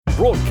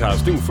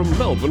broadcasting from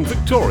Melbourne,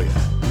 Victoria.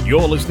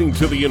 You're listening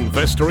to the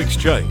Investor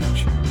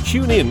Exchange.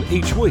 Tune in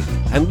each week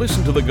and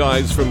listen to the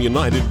guys from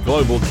United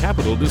Global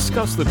Capital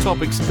discuss the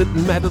topics that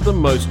matter the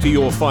most to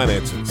your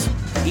finances.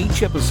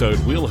 Each episode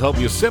will help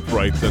you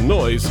separate the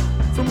noise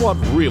from what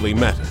really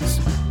matters,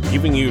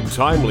 giving you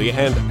timely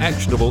and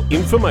actionable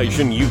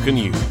information you can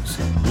use.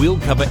 We'll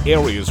cover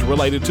areas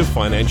related to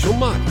financial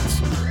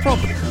markets,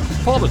 property,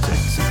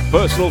 politics,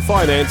 personal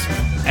finance,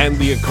 and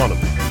the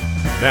economy.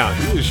 Now,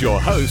 here's your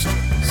host,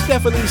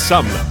 Stephanie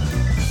Sumner.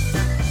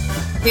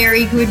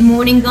 Very good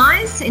morning,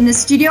 guys, in the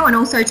studio and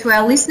also to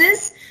our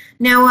listeners.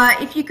 Now,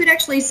 if you could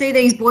actually see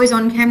these boys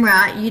on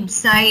camera, you'd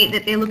say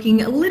that they're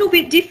looking a little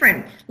bit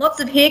different. Lots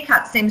of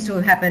haircuts seems to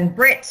have happened.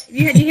 Brett, have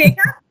you had your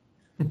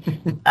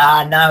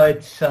haircut? No,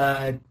 it's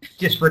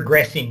just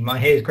regressing. My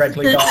hair's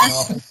gradually dying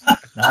off.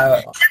 No.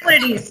 Is that what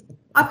it is?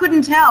 I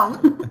couldn't tell.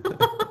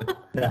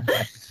 No.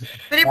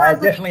 But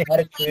everyone's definitely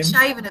had it clean trimmed.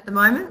 shaven at the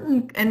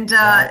moment and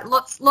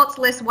lots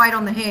less weight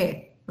on the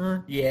hair.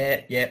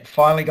 Yeah,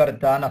 finally got it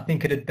done. I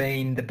think it had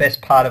been the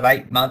best part of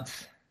 8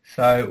 months.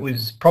 So it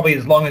was probably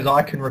as long as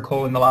I can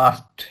recall in the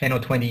last 10 or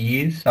 20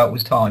 years. So it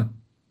was time.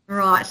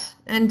 Right.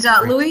 And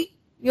Louis,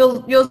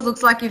 yours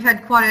looks like you've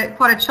had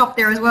quite a chop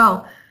there as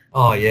well.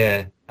 Oh,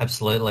 yeah,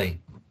 absolutely.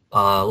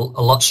 A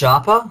lot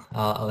sharper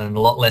and a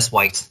lot less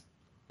weight.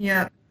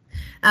 Yeah.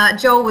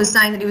 Joel was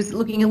saying that he was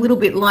looking a little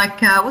bit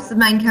like, what's the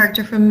main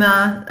character from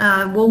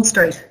Wall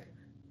Street?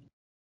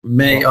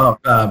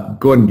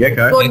 Gordon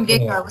Gekko. Gordon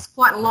Gekko was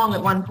quite long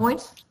at one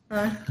point.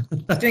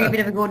 He's doing a bit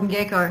of a Gordon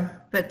Gekko.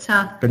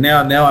 But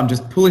now I'm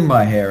just pulling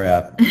my hair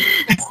out.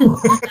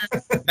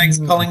 Thanks,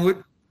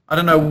 Collingwood. I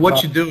don't know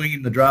what you're doing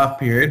in the draft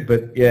period,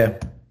 but yeah.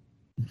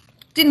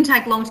 Didn't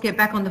take long to get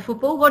back on the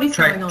football. What is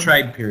going on?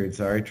 Trade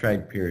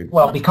period.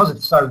 Well, because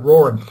it's so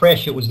raw and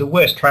fresh, it was the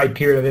worst trade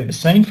period I've ever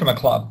seen from a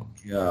club.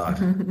 Yeah, I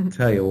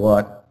tell you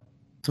what.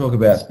 Talk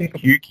about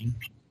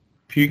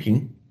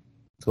puking.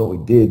 That's what we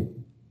did.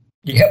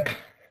 Yep.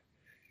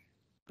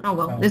 Oh,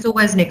 well, there's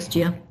always next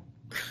year.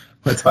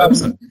 Let's hope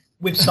so.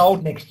 We've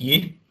sold next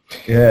year.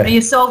 Yeah.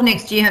 You sold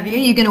next year, have you?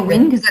 You're going to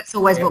win because that's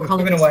always what we've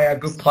Collingwood given away our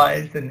good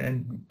players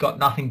and got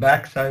nothing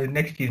back. So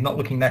next year's not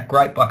looking that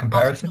great by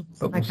comparison,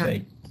 but we'll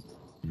see.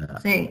 No.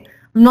 See,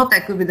 I'm not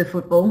that good with the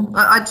football.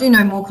 I do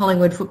know more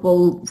Collingwood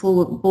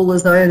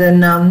footballers though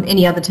than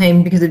any other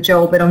team because of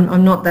Joel, but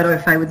I'm not that au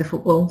fait with the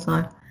football.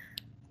 So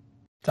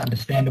It's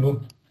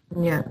understandable.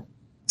 Yeah.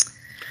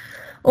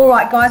 All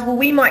right, guys. Well,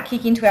 we might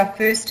kick into our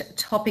first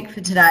topic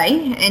for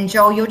today. And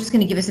Joel, you're just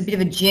going to give us a bit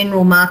of a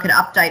general market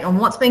update on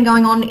what's been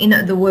going on in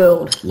the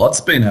world.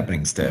 Lots been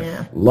happening, Steph.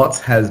 Yeah. Lots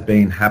has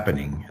been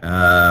happening.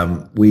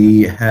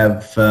 We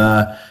have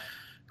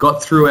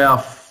got through our,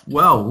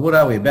 what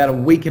are we, about a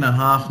week and a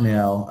half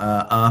now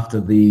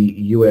after the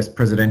US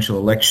presidential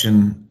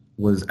election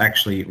was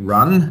actually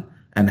run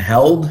and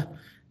held.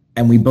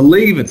 And we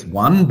believe it's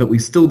won, but we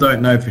still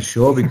don't know for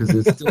sure because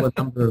there's still a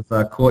number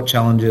of court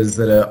challenges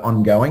that are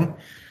ongoing.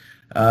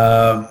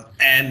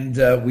 And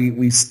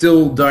we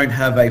still don't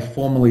have a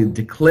formally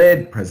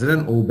declared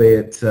president,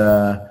 albeit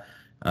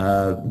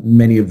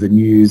many of the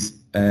news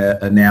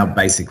are now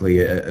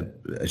basically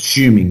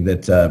assuming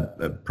that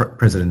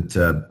President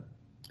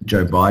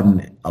Joe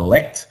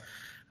Biden-elect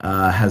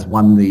has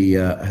won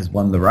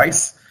the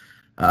race.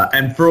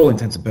 And for all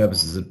intents and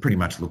purposes, it pretty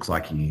much looks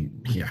like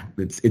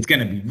it's going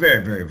to be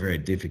very, very, very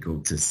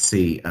difficult to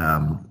see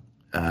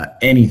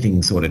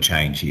anything sort of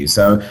change here.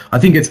 So I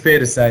think it's fair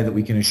to say that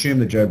we can assume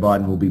that Joe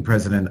Biden will be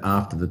president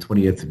after the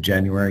 20th of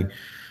January,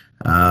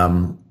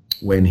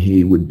 when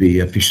he would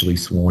be officially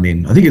sworn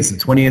in. I think it's the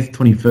 20th,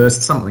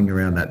 21st, something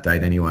around that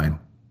date anyway.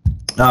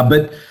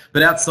 But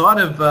outside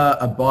of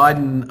a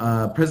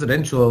Biden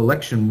presidential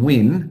election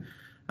win,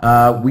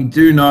 we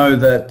do know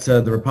that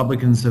the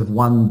Republicans have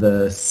won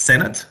the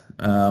Senate.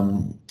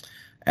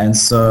 And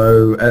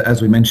so,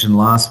 as we mentioned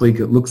last week,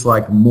 it looks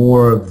like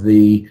more of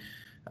the,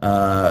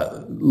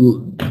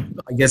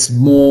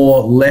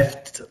 more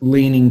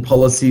left-leaning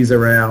policies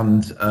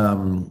around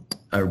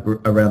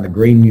the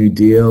Green New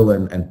Deal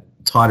and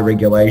tighter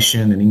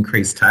regulation and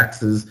increased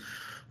taxes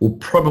will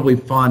probably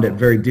find it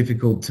very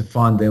difficult to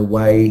find their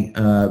way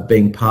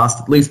being passed,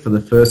 at least for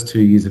the first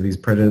 2 years of his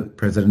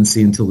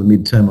presidency until the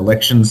midterm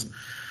elections.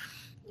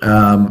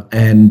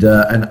 And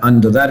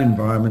under that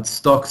environment,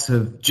 stocks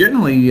have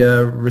generally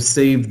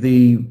received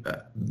the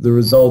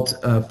result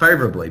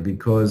favourably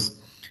because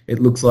it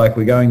looks like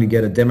we're going to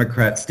get a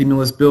Democrat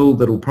stimulus bill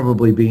that will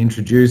probably be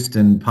introduced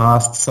and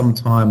passed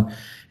sometime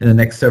in the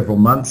next several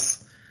months.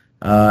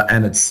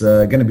 And it's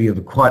going to be of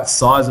a quite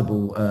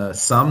sizable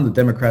sum. The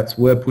Democrats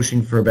were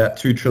pushing for about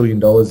 $2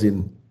 trillion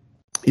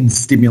in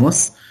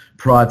stimulus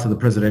prior to the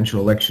presidential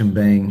election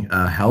being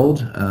held.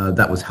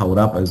 That was held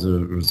up as a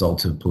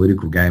result of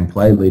political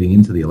gameplay leading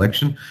into the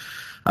election.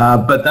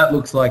 But that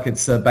looks like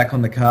it's back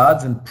on the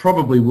cards and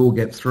probably will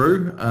get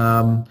through.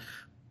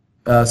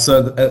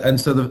 So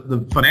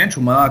the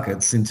financial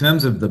markets, in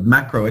terms of the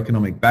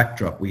macroeconomic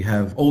backdrop, we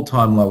have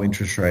all-time low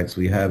interest rates.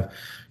 We have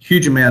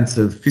huge amounts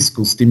of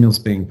fiscal stimulus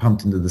being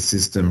pumped into the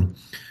system.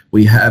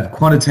 We have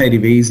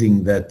quantitative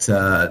easing that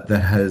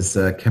has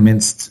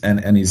commenced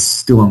and is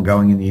still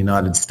ongoing in the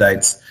United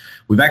States.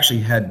 We've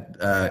actually had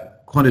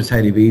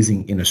quantitative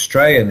easing in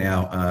Australia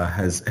now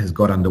has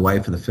got underway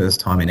for the first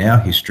time in our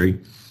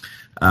history.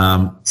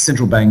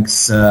 Central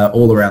banks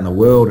all around the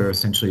world are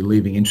essentially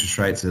leaving interest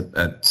rates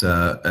at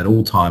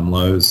all-time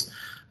lows.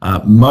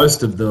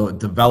 Most of the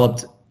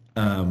developed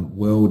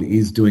world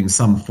is doing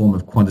some form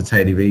of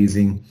quantitative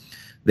easing.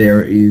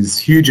 There is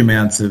huge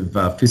amounts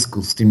of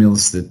fiscal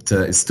stimulus that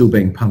is still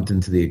being pumped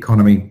into the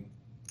economy,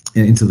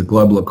 into the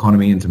global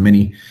economy, into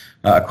many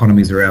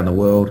economies around the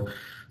world.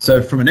 So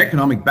from an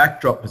economic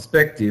backdrop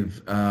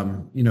perspective,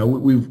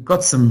 we've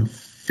got some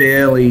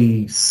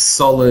fairly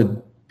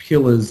solid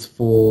pillars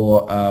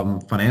for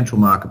financial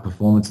market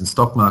performance and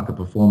stock market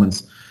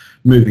performance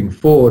moving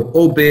forward,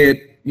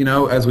 albeit,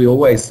 as we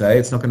always say,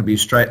 it's not going to be a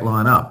straight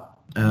line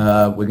up.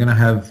 We're going to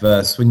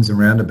have swings and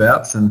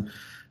roundabouts, and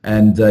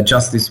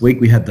just this week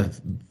we had the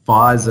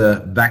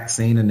Pfizer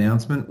vaccine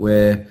announcement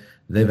where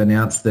they've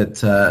announced that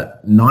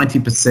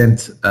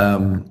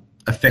 90%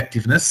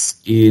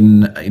 effectiveness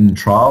in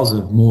trials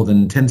of more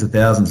than tens of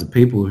thousands of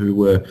people who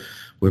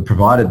were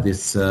provided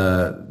this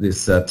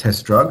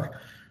test drug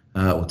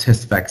or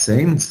test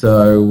vaccine.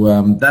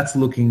 So that's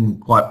looking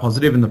quite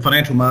positive, and the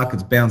financial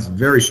markets bounced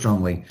very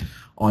strongly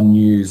on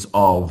news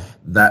of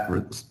that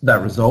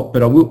result.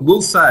 But I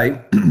will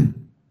say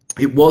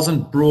it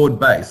wasn't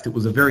broad-based. It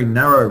was a very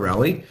narrow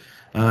rally.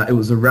 It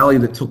was a rally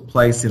that took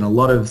place in a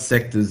lot of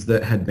sectors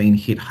that had been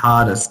hit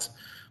hardest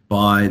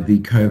by the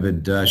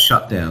COVID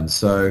shutdown.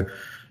 So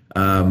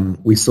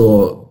we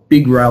saw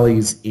big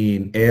rallies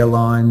in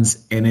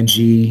airlines,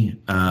 energy.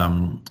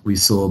 We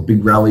saw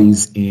big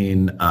rallies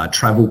in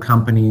travel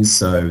companies.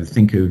 So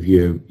think of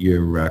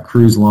your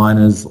cruise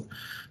liners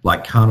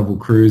like Carnival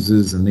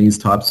Cruises and these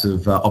types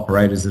of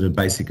operators that have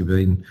basically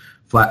been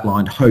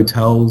flatlined.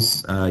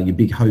 Hotels, your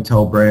big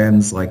hotel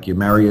brands like your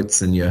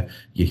Marriott's and your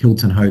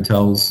Hilton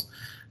hotels,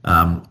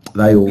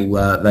 they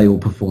all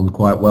performed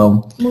quite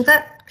well. Will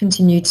that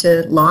continue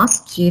to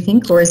last, do you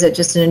think, or is it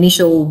just an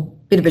initial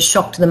bit of a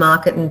shock to the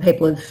market and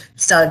people have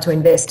started to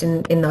invest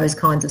in those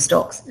kinds of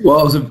stocks?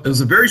 Well, it was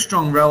a very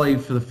strong rally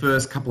for the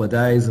first couple of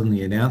days on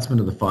the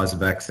announcement of the Pfizer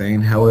vaccine.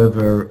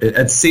 However,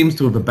 it seems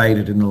to have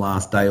abated in the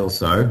last day or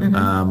so.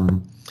 Mm-hmm.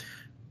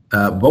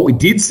 What we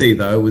did see,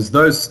 though, was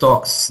those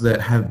stocks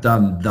that have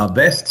done the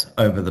best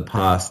over the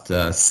past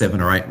 7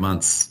 or 8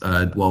 months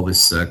while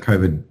this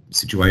COVID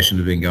situation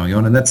has been going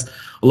on. And that's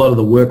a lot of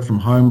the work from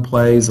home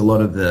plays, a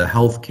lot of the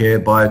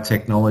healthcare,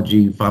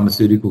 biotechnology,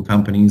 pharmaceutical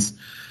companies,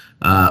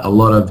 a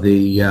lot of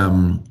the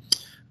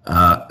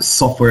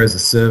software as a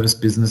service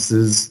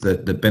businesses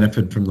that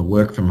benefit from the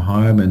work from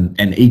home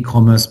and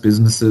e-commerce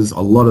businesses. A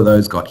lot of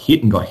those got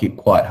hit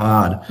quite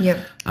hard,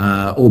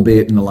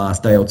 albeit in the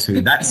last day or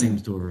two. That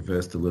seems to have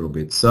reversed a little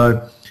bit.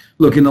 So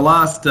look, in the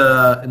last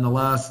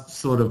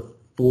sort of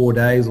 4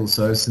 days or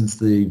so since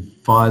the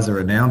Pfizer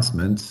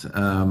announcement,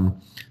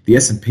 the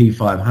S&P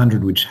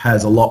 500, which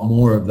has a lot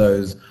more of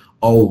those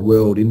old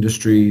world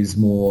industries,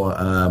 more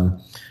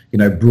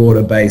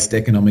broader based,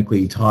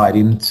 economically tied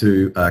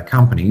into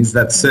companies,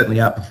 that's certainly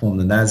outperformed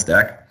the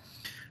NASDAQ.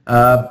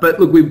 But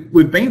look,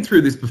 we've been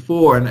through this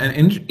before, and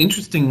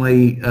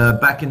interestingly,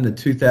 back in the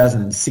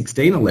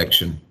 2016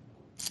 election,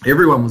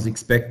 everyone was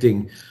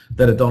expecting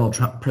that a Donald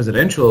Trump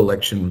presidential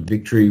election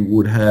victory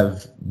would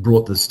have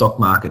brought the stock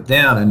market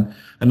down,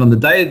 and on the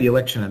day of the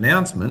election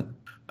announcement,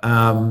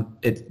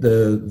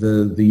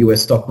 the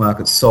US stock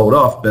market sold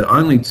off, but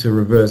only to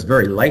reverse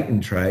very late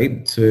in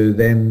trade to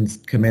then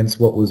commence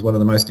what was one of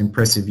the most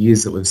impressive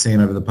years that we've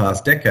seen over the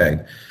past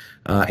decade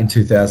in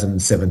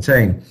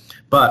 2017.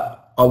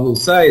 But I will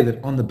say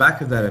that on the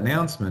back of that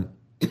announcement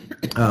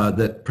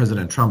that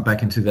President Trump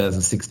back in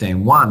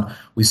 2016 won,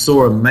 we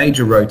saw a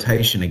major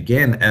rotation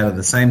again out of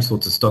the same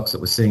sorts of stocks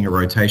that we're seeing a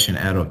rotation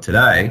out of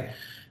today,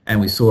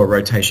 and we saw a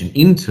rotation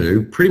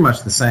into pretty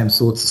much the same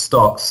sorts of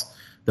stocks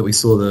that we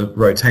saw the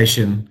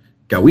rotation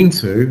go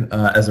into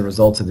as a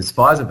result of this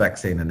Pfizer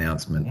vaccine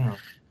announcement. Yeah.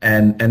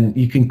 And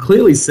you can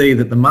clearly see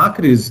that the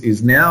market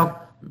is now,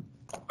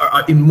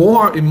 in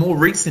more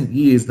recent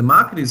years, the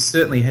market is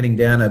certainly heading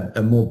down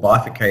a more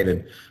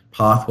bifurcated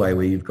pathway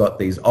where you've got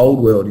these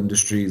old world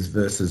industries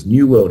versus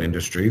new world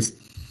industries.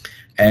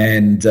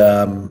 And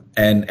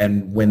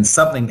when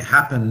something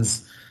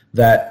happens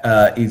that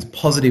is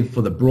positive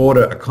for the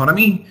broader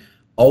economy,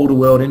 older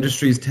world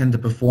industries tend to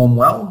perform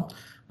well.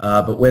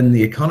 But when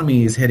the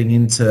economy is heading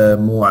into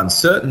more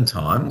uncertain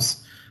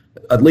times,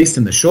 at least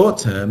in the short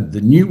term, the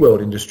new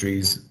world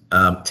industries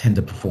tend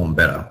to perform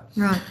better.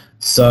 Right.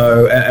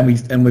 So,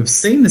 and we've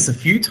seen this a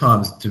few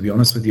times, to be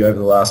honest with you, over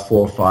the last 4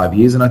 or 5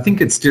 years, and I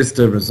think it's just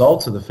a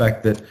result of the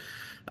fact that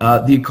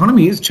the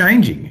economy is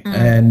changing,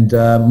 and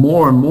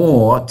more and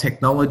more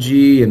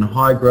technology and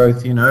high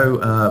growth,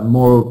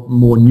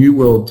 more new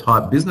world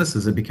type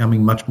businesses are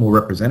becoming much more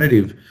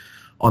representative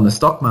on the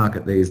stock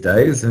market these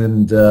days,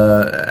 and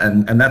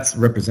that's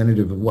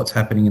representative of what's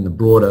happening in the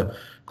broader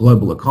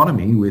global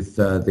economy with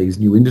these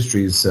new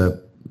industries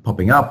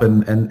popping up,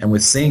 and we're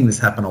seeing this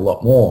happen a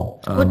lot more.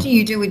 What do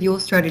you do with your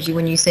strategy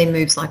when you see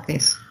moves like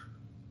this?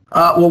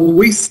 Well,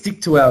 we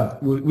stick to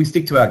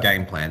our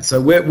game plan.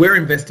 So we're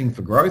investing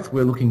for growth.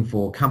 We're looking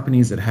for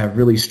companies that have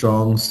really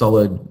strong,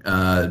 solid,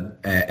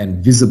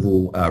 and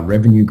visible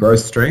revenue growth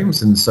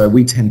streams. And so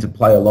we tend to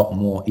play a lot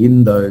more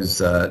in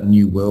those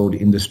new world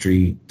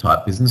industry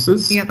type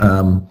businesses. Yep.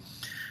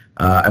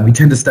 And we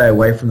tend to stay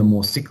away from the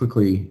more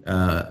cyclically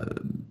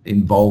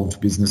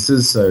involved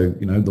businesses. So,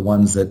 the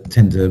ones that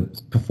tend to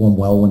perform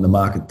well when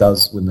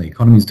the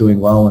economy is doing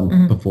well,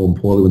 and perform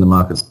poorly when the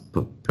market's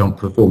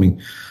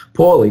performing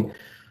poorly.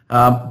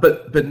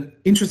 But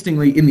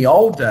interestingly, in the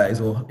old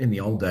days,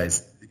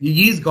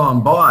 years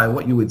gone by,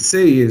 what you would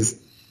see is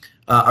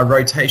a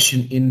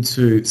rotation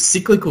into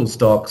cyclical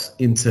stocks,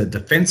 into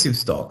defensive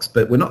stocks,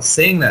 but we're not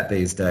seeing that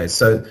these days.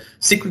 So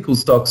cyclical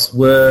stocks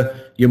were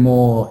your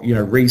more,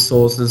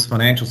 resources,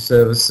 financial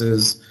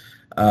services,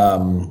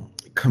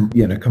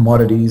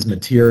 commodities,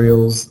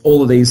 materials,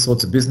 all of these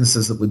sorts of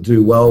businesses that would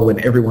do well when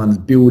everyone's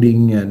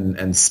building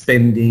and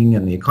spending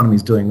and the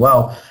economy's doing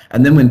well.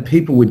 And then when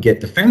people would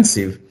get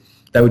defensive,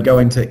 they would go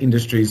into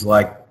industries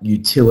like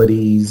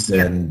utilities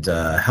and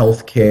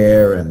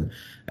healthcare and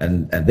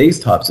these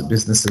types of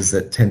businesses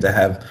that tend to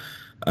have,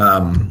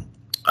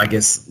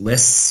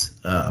 less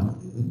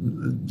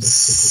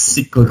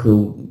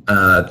cyclical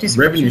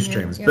revenue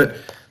streams. Yeah. But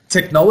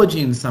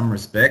technology in some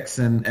respects,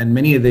 and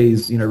many of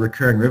these,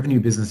 recurring revenue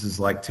businesses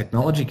like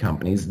technology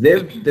companies,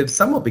 they've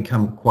somewhat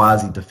become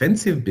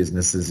quasi-defensive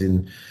businesses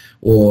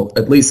or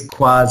at least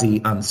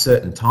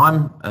quasi-uncertain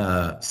time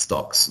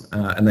stocks,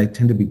 and they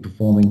tend to be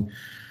performing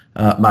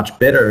much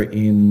better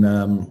in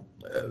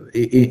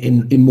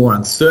more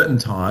uncertain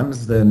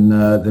times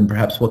than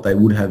perhaps what they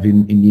would have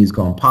in years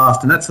gone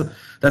past. And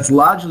that's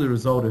largely the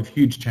result of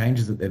huge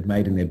changes that they've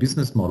made in their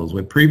business models,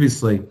 where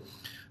previously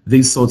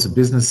these sorts of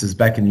businesses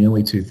back in the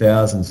early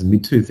 2000s and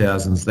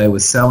mid-2000s, they were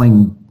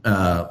selling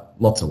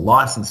lots of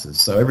licenses.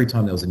 So every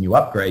time there was a new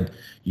upgrade,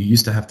 you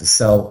used to have to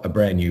sell a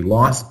brand new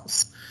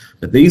license.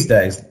 But these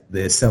days,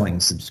 they're selling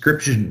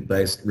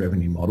subscription-based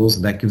revenue models,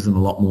 and that gives them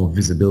a lot more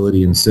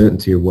visibility and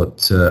certainty of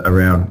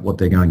around what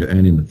they're going to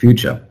earn in the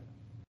future.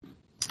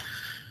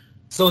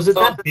 So is it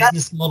that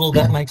business model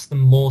that makes them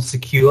more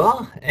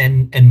secure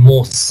and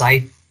more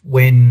safe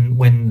when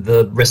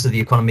the rest of the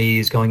economy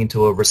is going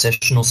into a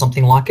recession or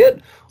something like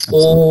it?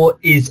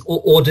 Absolutely.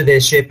 Or do their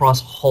share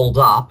price hold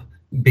up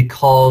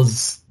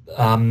because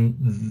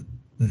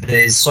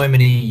there's so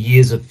many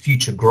years of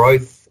future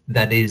growth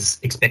that is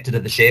expected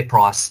of the share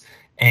price,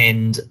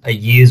 and a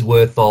year's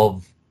worth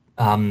of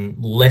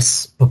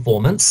less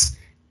performance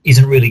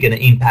isn't really going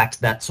to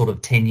impact that sort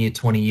of 10-year,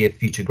 20-year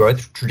future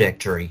growth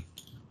trajectory?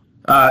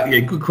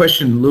 Good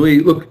question,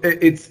 Louis. Look,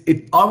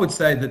 I would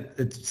say that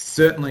it's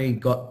certainly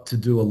got to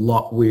do a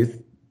lot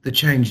with the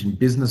change in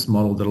business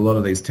model that a lot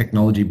of these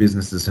technology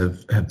businesses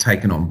have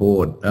taken on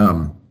board.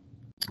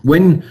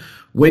 When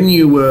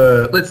you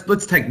were,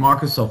 let's take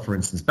Microsoft for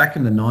instance. Back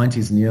in the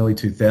 90s and the early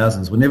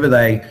 2000s, whenever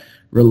they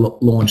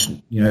launched,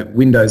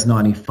 Windows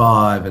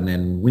 95 and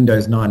then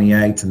Windows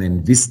 98 and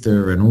then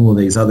Vista and all of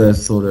these other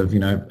sort of,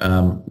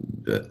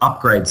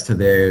 upgrades to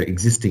their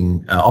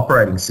existing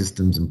operating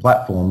systems and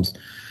platforms,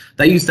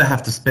 they used to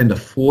have to spend a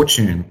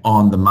fortune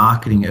on the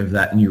marketing of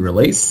that new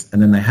release,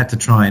 and then they had to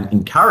try and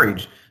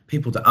encourage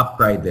people to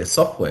upgrade their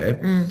software,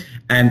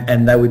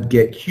 and they would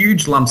get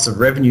huge lumps of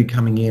revenue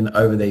coming in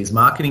over these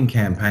marketing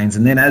campaigns.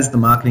 And then as the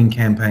marketing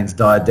campaigns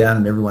died down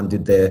and everyone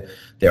did their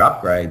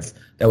upgrades,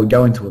 they would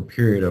go into a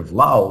period of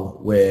lull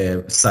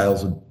where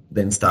sales would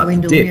then start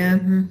to dip. Yeah.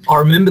 I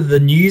remember the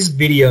news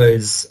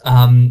videos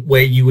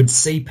where you would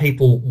see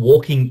people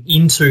walking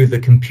into the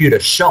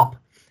computer shop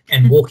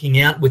and walking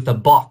out with a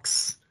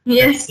box.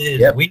 Yes. That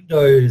says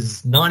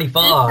Windows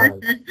 95.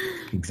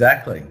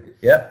 Exactly.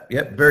 Yep.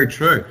 Very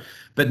true.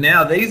 But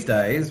now these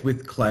days,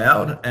 with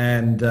cloud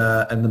and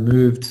the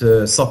move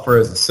to software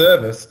as a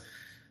service,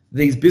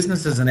 these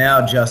businesses are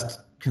now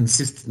just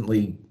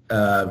consistently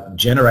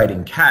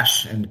generating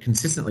cash and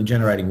consistently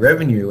generating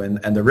revenue,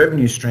 and the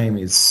revenue stream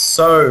is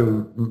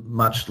so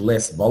much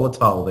less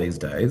volatile these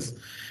days.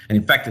 And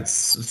in fact, it's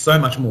so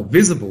much more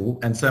visible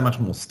and so much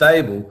more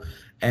stable,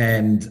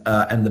 and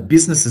the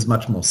business is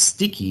much more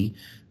sticky.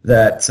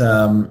 That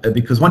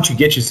because once you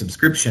get your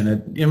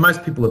subscription,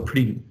 most people are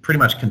pretty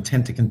much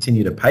content to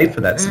continue to pay for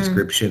that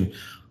subscription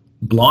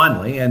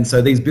blindly. And so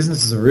these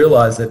businesses have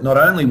realised that not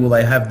only will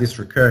they have this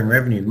recurring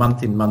revenue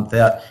month in, month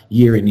out,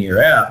 year in,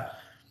 year out,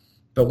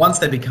 but once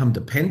they become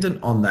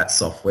dependent on that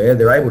software,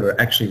 they're able to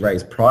actually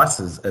raise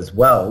prices as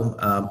well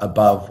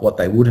above what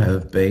they would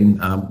have been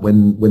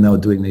when they were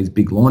doing these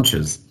big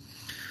launches.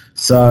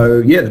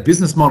 So yeah, the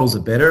business models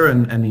are better,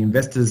 and the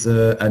investors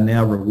are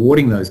now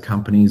rewarding those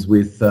companies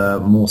with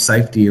more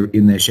safety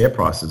in their share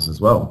prices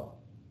as well.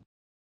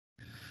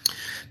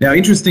 Now,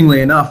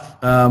 interestingly enough,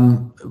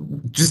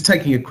 just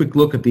taking a quick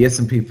look at the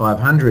S&P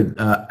 500,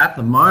 at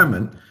the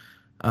moment,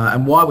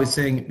 and why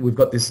we've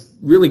got this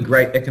really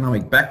great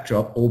economic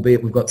backdrop,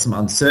 albeit we've got some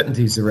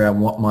uncertainties around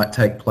what might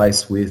take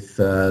place with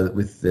the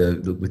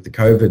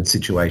COVID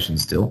situation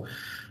still.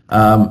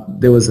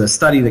 There was a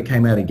study that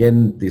came out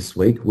again this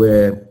week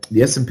where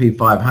the S&P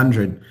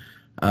 500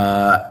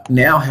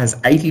 now has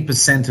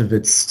 80% of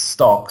its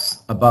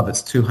stocks above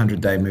its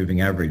 200-day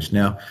moving average.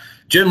 Now,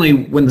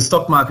 generally, when the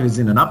stock market is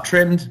in an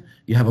uptrend,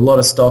 you have a lot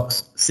of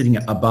stocks sitting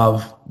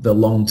above the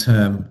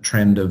long-term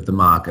trend of the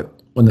market.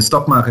 When the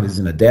stock market is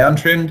in a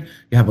downtrend,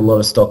 you have a lot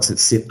of stocks that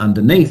sit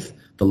underneath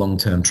the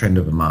long-term trend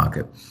of a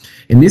market.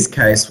 In this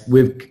case,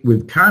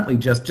 we've currently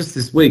just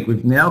this week,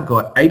 we've now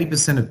got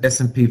 80% of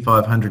S&P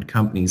 500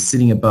 companies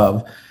sitting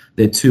above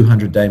their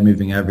 200-day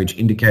moving average,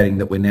 indicating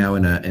that we're now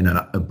in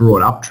a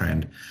broad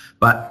uptrend.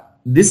 But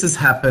this has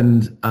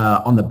happened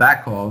on the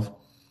back of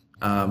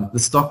the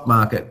stock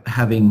market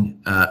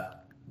having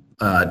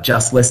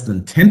just less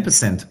than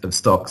 10% of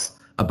stocks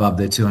above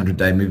their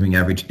 200-day moving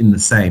average in the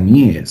same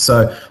year.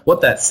 So what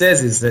that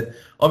says is that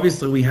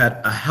obviously we had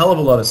a hell of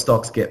a lot of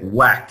stocks get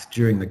whacked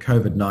during the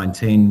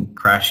COVID-19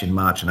 crash in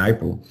March and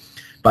April,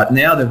 but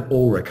now they've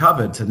all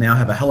recovered to now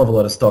have a hell of a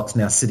lot of stocks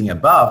now sitting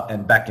above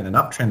and back in an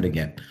uptrend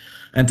again.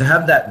 And to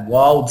have that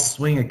wild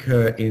swing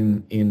occur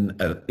in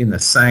the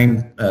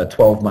same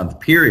 12-month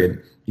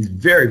period is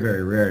very,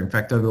 very rare. In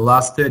fact, over the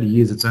last 30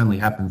 years, it's only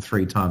happened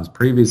 3 times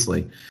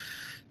previously.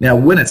 Now,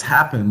 when it's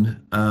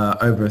happened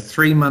over a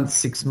 3-month,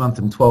 6-month,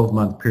 and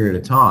 12-month period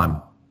of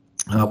time,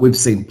 we've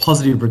seen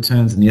positive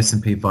returns in the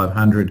S&P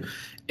 500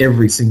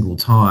 every single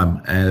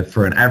time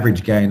for an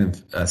average gain of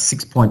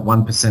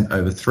 6.1%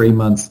 over 3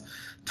 months,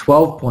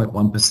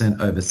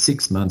 12.1% over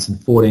 6 months, and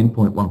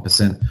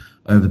 14.1%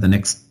 over the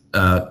next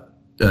 12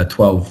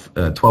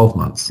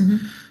 months. Mm-hmm.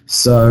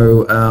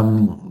 So,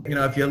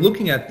 if you're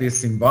looking at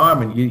this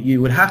environment,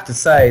 you would have to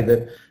say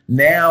that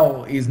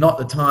now is not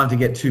the time to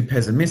get too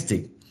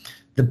pessimistic.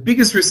 The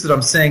biggest risk that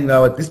I'm seeing,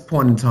 though, at this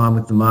point in time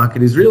with the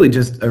market is really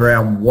just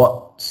around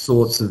what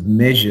sorts of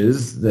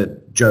measures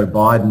that Joe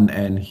Biden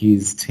and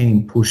his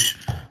team push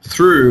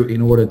through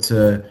in order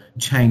to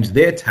change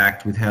their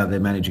tact with how they're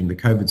managing the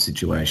COVID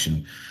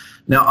situation.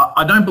 Now,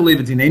 I don't believe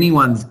it's in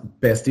anyone's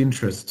best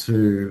interest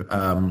to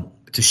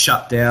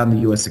shut down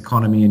the US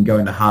economy and go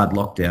into hard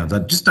lockdowns.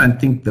 I just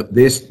don't think that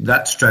there's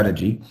that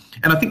strategy.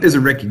 And I think there's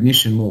a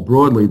recognition more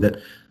broadly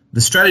that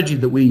the strategy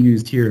that we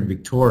used here in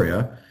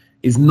Victoria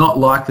is not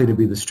likely to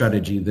be the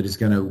strategy that is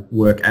going to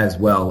work as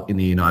well in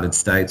the United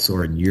States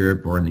or in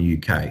Europe or in the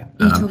UK. Are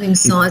you talking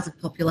size of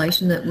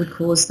population that would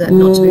cause that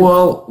not to be?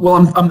 Well,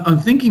 I'm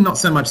thinking not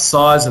so much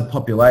size of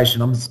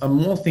population. I'm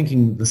more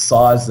thinking the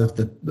size of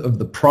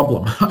the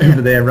problem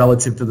over there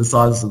relative to the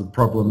size of the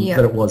problem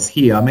that it was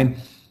here. I mean,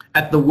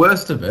 at the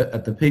worst of it,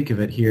 at the peak of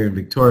it here in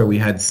Victoria, we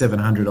had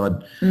 700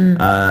 odd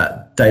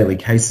daily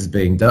cases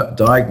being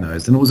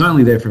diagnosed, and it was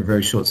only there for a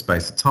very short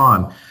space of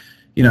time.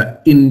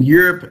 In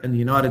Europe and the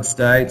United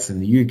States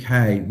and the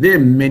UK, they're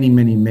many,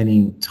 many,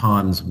 many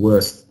times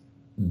worse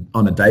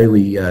on a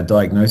daily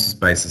diagnosis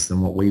basis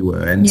than what we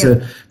were. And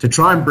to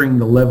try and bring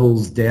the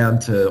levels down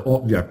to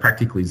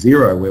practically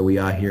zero where we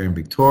are here in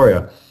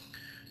Victoria,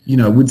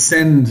 would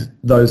send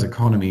those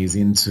economies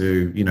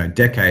into,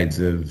 decades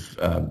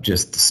of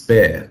just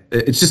despair.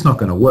 It's just not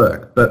going to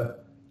work.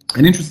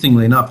 And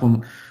interestingly enough,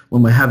 when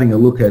we're having a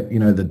look at,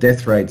 the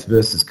death rates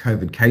versus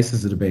COVID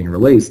cases that are being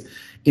released,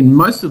 in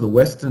most of the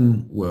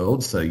Western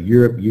world, so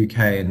Europe, UK,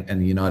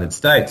 and the United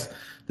States,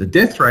 the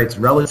death rates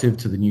relative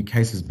to the new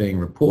cases being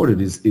reported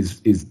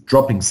is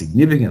dropping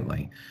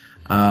significantly.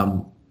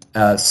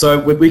 So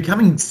we're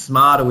becoming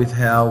smarter with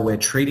how we're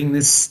treating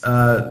this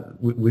virus.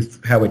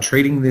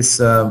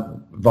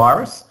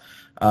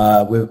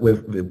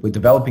 We're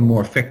developing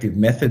more effective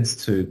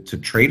methods to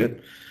treat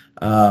it.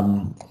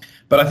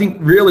 But I think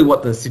really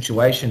what the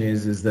situation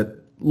is that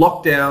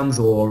lockdowns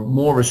or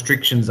more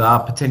restrictions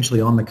are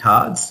potentially on the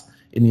cards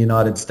in the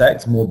United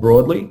States more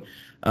broadly.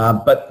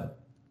 But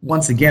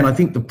once again, I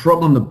think the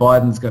problem that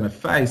Biden's going to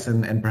face,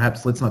 and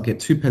perhaps let's not get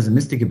too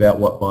pessimistic about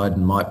what Biden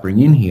might bring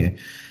in here,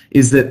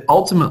 is that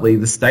ultimately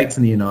the states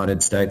in the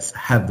United States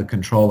have the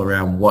control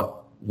around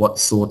what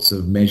sorts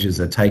of measures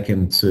are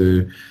taken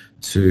to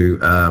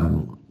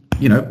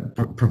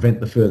prevent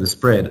the further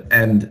spread.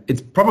 And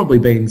it's probably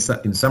been,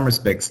 in some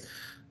respects,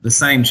 the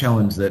same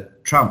challenge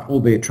that Trump,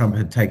 albeit Trump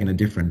had taken a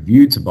different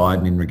view to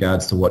Biden in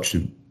regards to what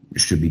should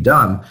be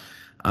done.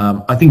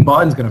 I think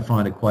Biden's going to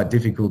find it quite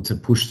difficult to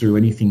push through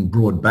anything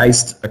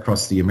broad-based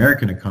across the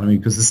American economy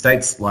because the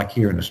states, like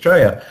here in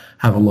Australia,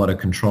 have a lot of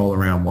control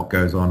around what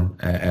goes on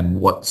and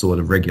what sort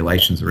of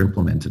regulations are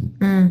implemented.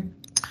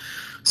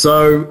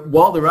 So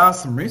while there are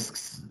some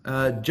risks,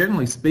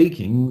 generally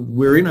speaking,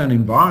 we're in an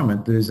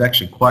environment that is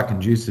actually quite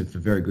conducive for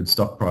very good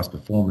stock price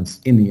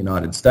performance in the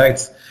United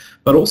States,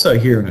 but also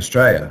here in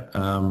Australia.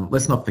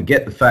 Let's not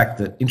forget the fact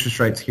that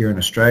interest rates here in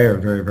Australia are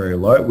very, very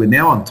low. We're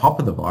now on top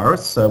of the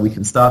virus, so we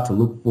can start to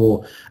look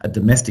for a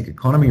domestic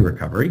economy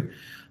recovery.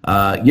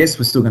 Yes,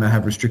 we're still going to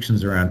have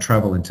restrictions around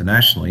travel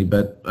internationally,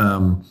 but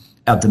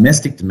our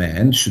domestic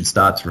demand should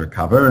start to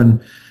recover.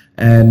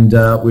 And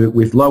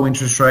with low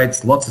interest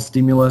rates, lots of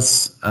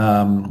stimulus,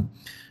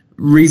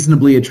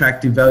 reasonably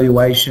attractive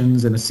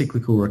valuations and a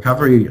cyclical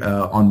recovery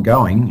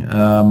ongoing,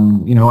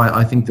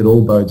 I think that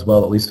all bodes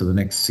well, at least for the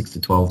next 6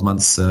 to 12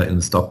 months in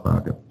the stock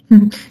market.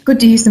 Good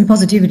to hear some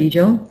positivity,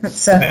 Joel.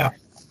 That's a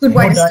good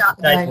way to start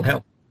the day. Will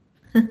help.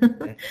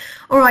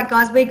 All right,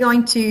 guys, we're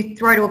going to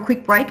throw to a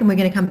quick break and we're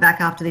going to come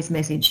back after this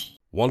message.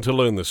 Want to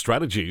learn the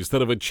strategies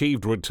that have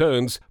achieved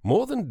returns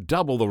more than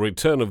double the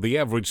return of the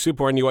average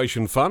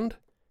superannuation fund?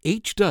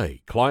 Each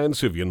day,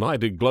 clients of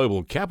United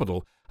Global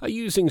Capital are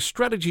using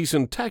strategies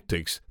and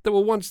tactics that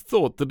were once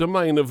thought the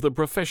domain of the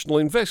professional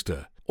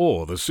investor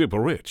or the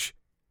super rich.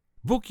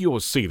 Book your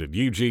seat at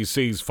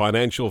UGC's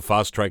Financial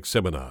Fast Track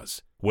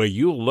seminars, where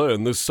you'll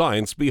learn the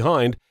science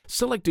behind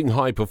selecting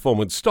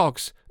high-performance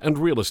stocks and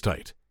real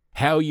estate,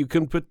 how you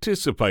can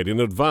participate in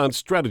advanced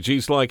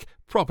strategies like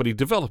property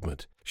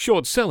development,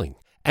 short selling,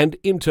 and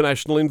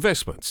international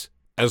investments,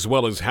 as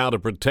well as how to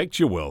protect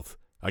your wealth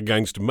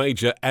against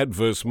major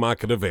adverse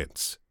market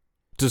events.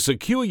 To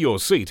secure your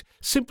seat,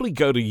 simply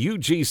go to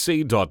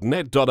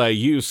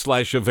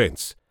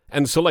ugc.net.au/events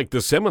and select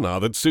the seminar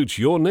that suits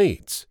your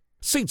needs.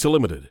 Seats are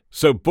limited,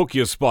 so book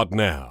your spot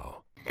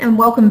now. And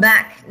welcome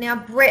back. Now,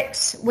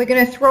 Brett, we're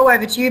going to throw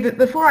over to you, but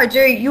before I do,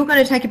 you're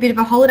going to take a bit of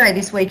a holiday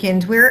this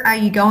weekend. Where are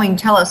you going?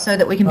 Tell us so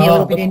that we can be a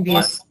little bit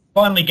envious.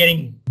 Finally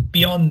getting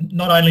beyond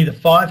not only the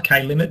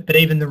 5K limit, but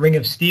even the Ring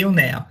of Steel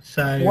now.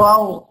 So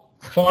Whoa.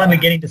 Finally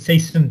getting to see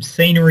some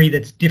scenery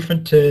that's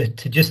different to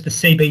just the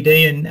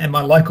CBD and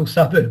my local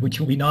suburb, which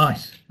will be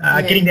nice.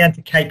 Getting down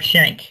to Cape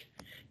Schanck,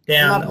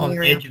 down on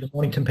the edge of the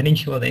Mornington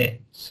Peninsula there.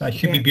 So it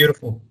should be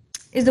beautiful.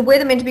 Is the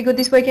weather meant to be good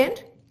this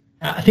weekend?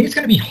 I think it's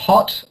going to be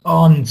hot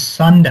on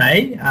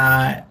Sunday,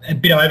 a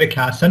bit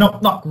overcast. So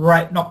not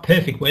great, not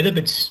perfect weather,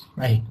 but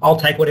hey, I'll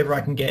take whatever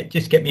I can get.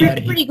 Just get me out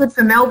of here. Pretty good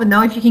for Melbourne,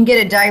 though. If you can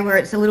get a day where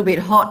it's a little bit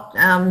hot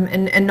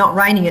and not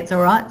raining, it's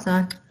all right.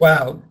 So.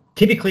 Well,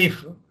 typically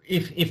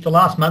if the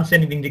last month's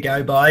anything to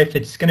go by, if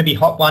it's going to be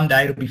hot one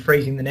day, it'll be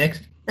freezing the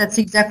next. That's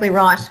exactly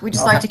right. We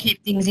just like to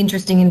keep things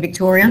interesting in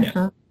Victoria.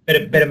 Yeah.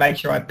 Better make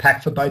sure I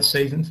pack for both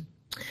seasons.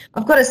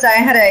 I've got to say,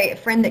 I had a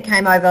friend that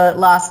came over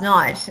last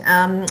night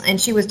and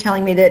she was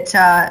telling me that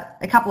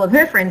a couple of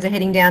her friends are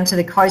heading down to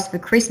the coast for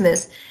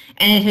Christmas,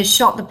 and it has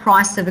shot the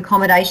price of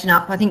accommodation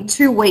up. I think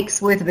 2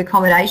 weeks' worth of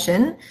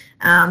accommodation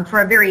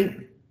for a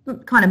very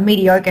kind of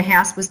mediocre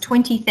house was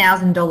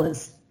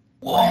 $20,000.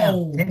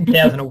 Wow,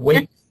 $10,000 a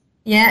week.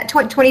 Yeah,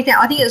 20,000.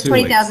 I think it was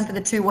 20,000 for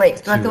the 2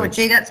 weeks. But I thought,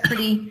 gee, that's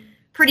pretty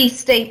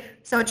steep.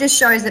 So it just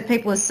shows that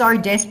people are so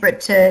desperate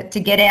to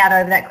get out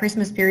over that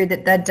Christmas period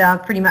that they'd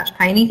pretty much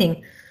pay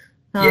anything.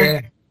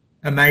 Yeah,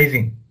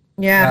 amazing.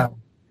 Yeah.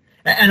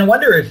 And I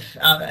wonder if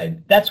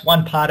that's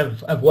one part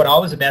of what I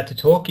was about to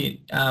talk in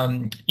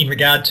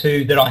regard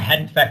to that I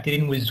hadn't factored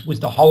in was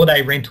the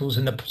holiday rentals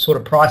and the sort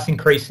of price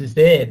increases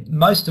there.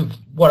 Most of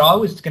what I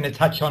was going to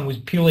touch on was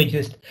purely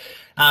just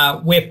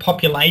where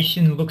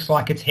population looks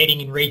like it's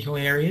heading in regional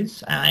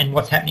areas and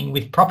what's happening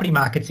with property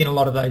markets in a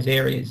lot of those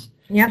areas.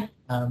 Yeah.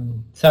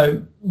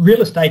 So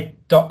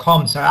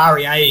realestate.com, so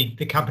REA,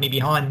 the company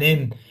behind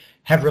them,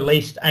 have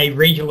released a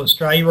Regional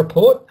Australia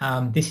report.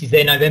 This is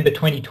their November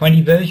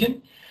 2020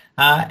 version.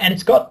 And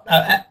it's got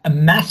a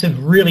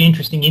massive, really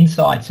interesting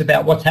insights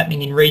about what's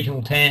happening in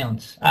regional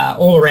towns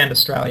all around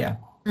Australia,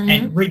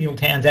 and regional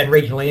towns and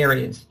regional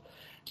areas.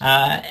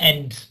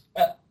 And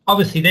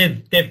obviously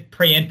they've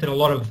preempted a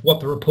lot of what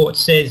the report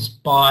says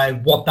by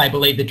what they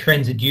believe the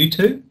trends are due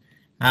to.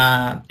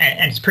 And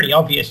it's pretty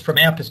obvious from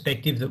our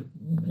perspective that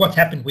what's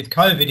happened with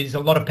COVID is a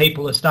lot of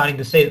people are starting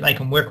to see that they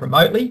can work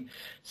remotely.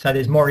 So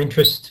there's more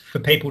interest for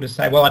people to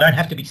say, well, I don't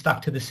have to be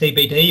stuck to the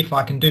CBD if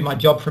I can do my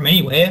job from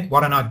anywhere. Why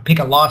don't I pick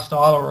a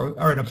lifestyle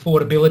or an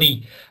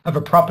affordability of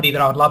a property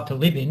that I would love to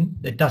live in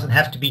that doesn't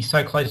have to be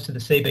so close to the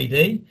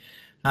CBD?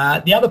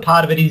 The other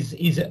part of it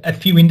is a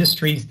few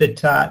industries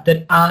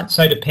that aren't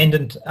so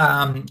dependent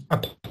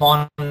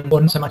upon, or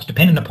not so much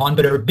dependent upon,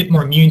 but are a bit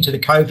more immune to the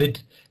COVID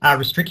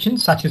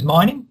restrictions, such as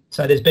mining.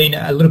 So there's been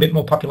a little bit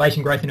more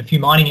population growth in a few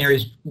mining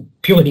areas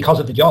purely because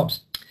of the jobs.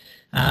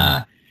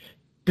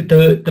 But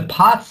the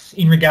parts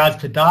in regards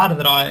to data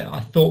that I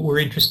thought were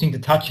interesting to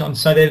touch on,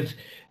 so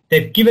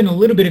they've given a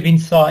little bit of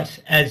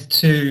insight as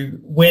to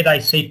where they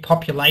see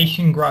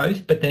population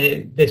growth, but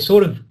they're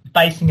sort of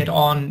basing it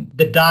on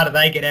the data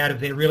they get out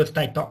of their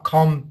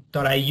realestate.com.au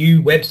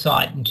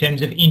website in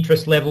terms of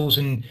interest levels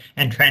and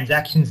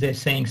transactions they're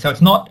seeing. So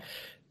it's not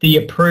the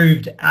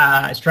approved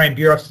Australian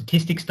Bureau of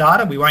Statistics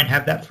data. We won't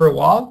have that for a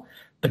while,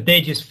 but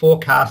they're just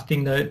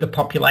forecasting the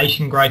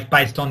population growth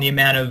based on the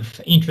amount of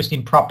interest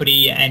in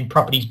property and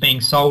properties being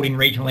sold in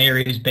regional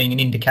areas being an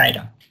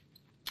indicator.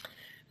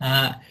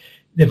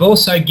 They've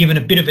also given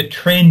a bit of a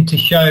trend to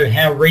show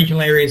how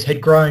regional areas had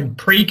grown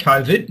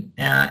pre-COVID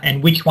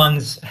and which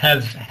ones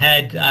have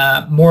had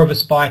more of a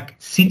spike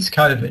since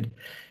COVID.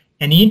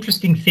 And the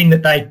interesting thing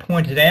that they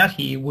pointed out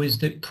here was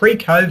that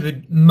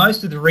pre-COVID,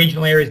 most of the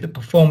regional areas that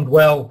performed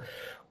well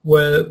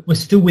were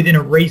still within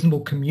a reasonable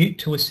commute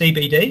to a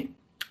CBD.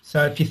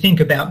 So if you think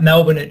about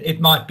Melbourne,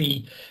 it might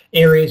be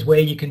areas where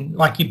you can,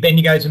 like your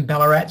Bendigos and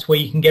Ballarats, where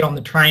you can get on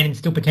the train and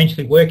still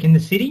potentially work in the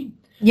city.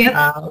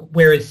 Yeah.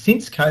 Whereas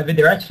since COVID,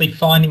 they're actually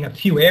finding a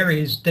few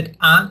areas that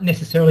aren't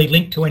necessarily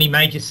linked to any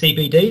major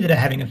CBD that are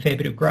having a fair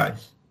bit of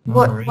growth.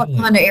 What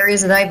kind of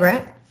areas are they,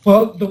 Brett?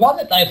 Well, the one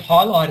that they've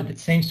highlighted that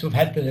seems to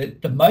have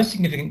had the most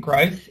significant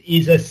growth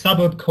is a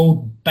suburb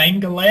called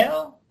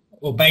Bangalow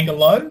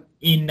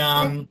in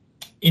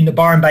the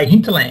Byron Bay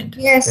hinterland.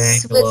 Yes,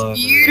 it's a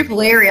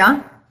beautiful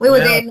area. We were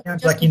there.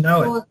 Sounds like you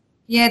know it.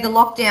 Yeah, the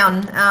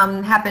lockdown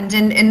happened,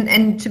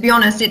 and to be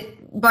honest,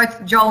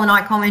 both Joel and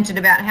I commented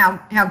about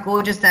how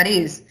gorgeous that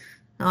is.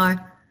 So,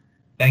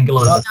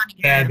 Bangalore is a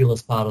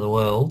fabulous part of the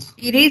world.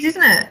 It is,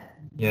 isn't it?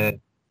 Yeah.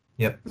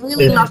 Yep.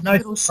 Really lovely no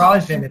little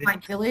surprise shop then in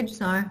Point Village.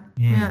 So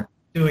Yeah.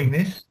 Doing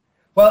this.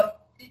 Well,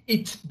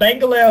 it's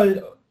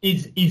Bangalore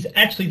is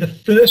actually the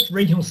first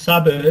regional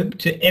suburb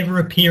to ever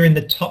appear in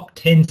the top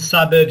 10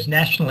 suburbs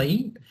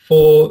nationally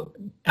for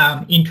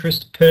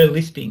interest per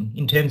listing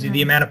in terms of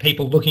the amount of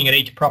people looking at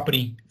each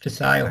property for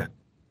sale.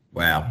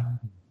 Wow.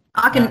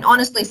 I can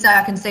honestly say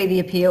I can see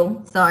the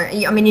appeal. So,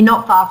 I mean, you're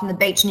not far from the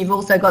beach, and you've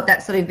also got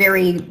that sort of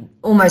very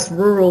almost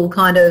rural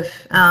kind of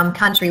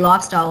country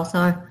lifestyle.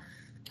 So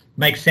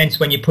Makes sense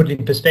when you put it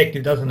in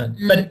perspective, doesn't it?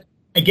 But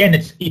again,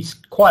 it's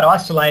quite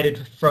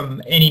isolated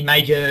from any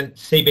major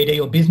CBD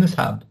or business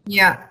hub.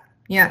 yeah.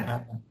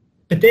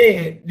 But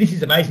this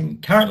is amazing.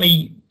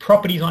 Currently,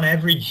 properties on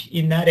average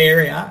in that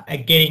area are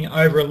getting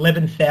over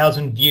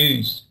 11,000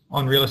 views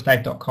on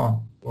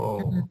realestate.com.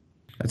 Whoa.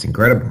 That's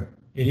incredible.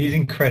 It is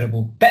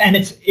incredible. And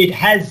it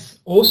has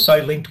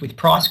also linked with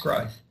price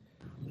growth.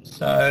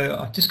 So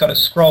I've just got to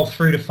scroll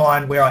through to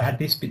find where I had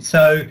this bit.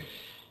 So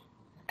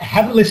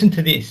have a listen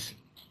to this.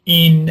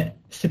 In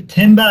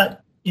September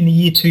in the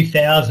year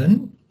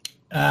 2000,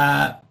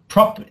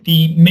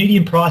 the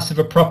median price of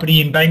a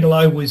property in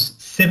Bangalore was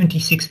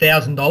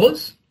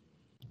 $76,000.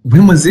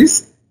 When was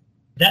this?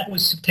 That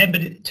was September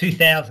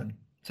 2000,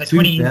 so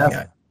 20 years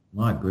ago.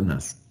 My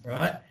goodness.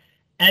 Right.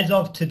 As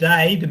of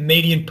today, the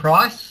median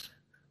price,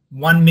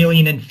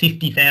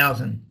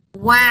 $1,050,000.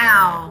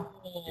 Wow.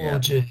 Oh,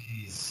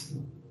 jeez.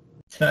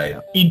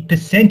 So in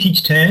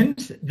percentage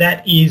terms,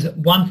 that is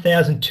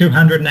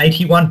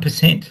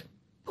 1,281%.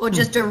 Or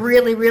just a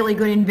really, really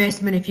good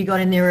investment if you got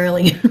in there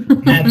early.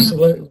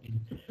 Absolutely.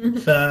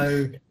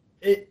 So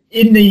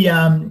in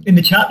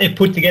the chart they've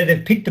put together,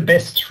 they've picked the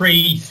best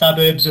three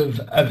suburbs of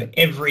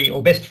every,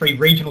 or best three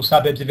regional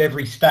suburbs of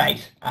every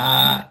state,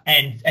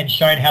 and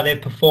shown how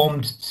they've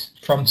performed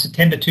from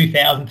September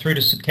 2000 through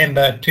to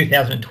September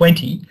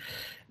 2020.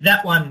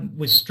 That one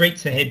was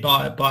streets ahead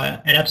by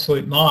an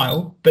absolute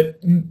mile, but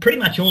pretty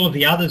much all of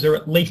the others are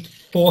at least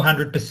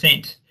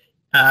 400%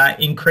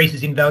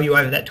 increases in value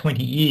over that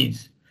 20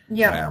 years.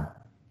 Yeah. Wow.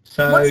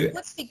 So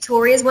what's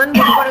Victoria's one?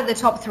 What are the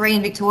top three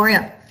in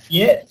Victoria?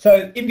 Yeah,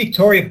 so in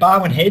Victoria,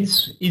 Barwon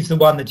Heads is the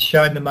one that's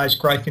shown the most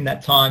growth in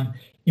that time.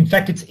 In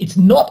fact, it's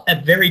not a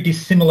very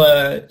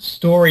dissimilar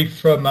story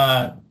from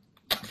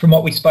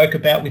what we spoke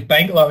about with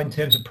Bangalore in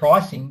terms of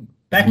pricing.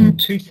 Back in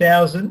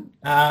 2000,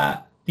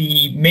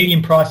 the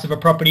median price of a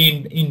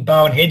property in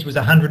Barwon Heads was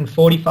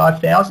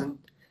 $145,000.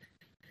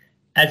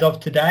 As of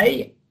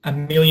today,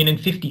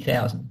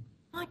 $1,050,000.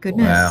 My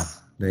goodness. Wow.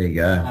 There you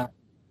go.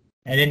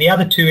 And then the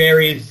other two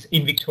areas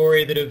in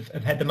Victoria that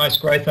have had the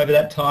most growth over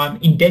that time,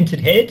 Indented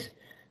Head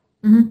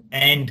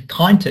and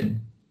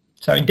Kyneton.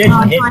 So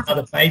Indented Head is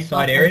another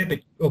bayside area,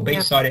 or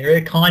beachside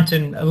area.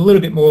 Kyneton, a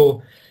little bit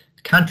more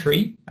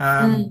country,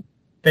 but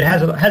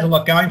has a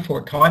lot going for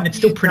it, Kyneton. It's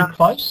still pretty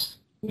close.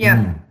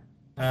 Yeah.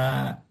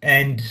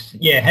 And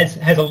yeah,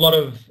 has a lot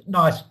of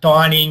nice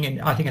dining,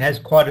 and I think it has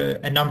quite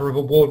a number of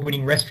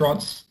award-winning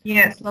restaurants.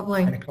 Yeah, it's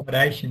lovely. And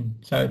accommodation,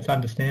 so it's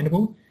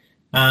understandable.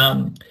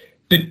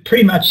 But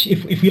pretty much,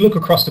 if we look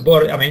across the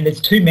board, I mean,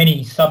 there's too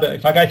many suburbs.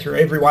 If I go through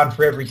every one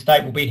for every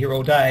state, we'll be here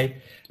all day.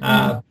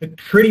 But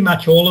pretty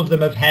much all of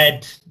them have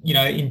had, in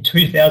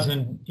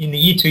the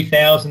year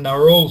 2000, they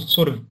were all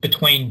sort of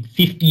between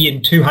 50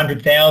 and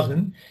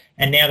 200,000,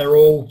 and now they're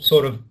all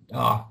sort of,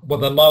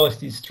 the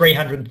lowest is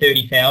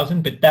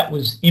 330,000, but that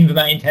was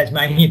Invermain,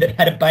 Tasmania, that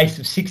had a base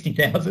of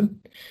 60,000.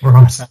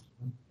 Right.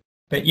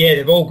 But yeah,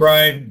 they've all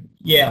grown.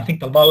 Yeah, I think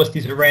the lowest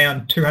is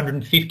around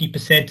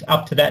 250%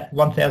 up to that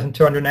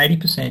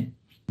 1,280%.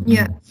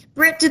 Yeah.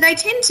 Brett, do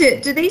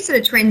these sort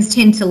of trends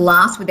tend to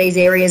last with these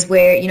areas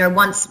where,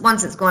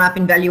 once it's gone up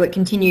in value, it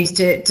continues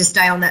to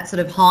stay on that sort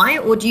of high?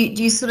 Or do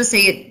you sort of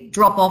see it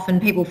drop off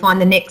and people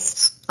find the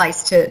next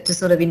place to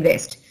sort of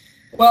invest?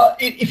 Well,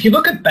 if you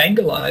look at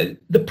Bangalore,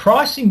 the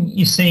pricing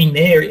you're seeing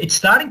there, it's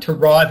starting to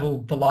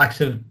rival the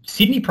likes of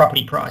Sydney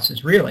property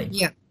prices, really.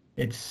 Yeah.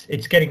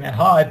 It's getting that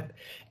high.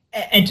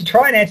 And to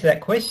try and answer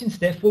that question,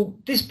 Steph, well,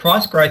 this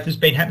price growth has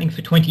been happening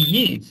for 20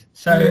 years.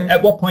 So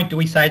at what point do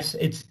we say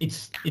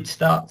it's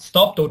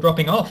stopped or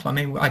dropping off? I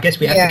mean, I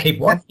guess we have to keep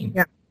watching.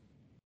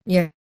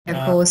 Yeah,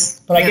 of course.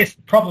 But I guess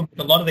the problem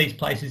with a lot of these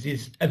places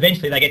is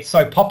eventually they get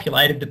so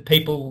populated that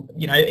people,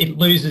 it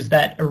loses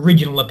that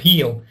original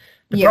appeal.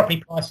 The property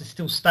prices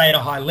still stay at a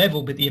high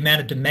level, but the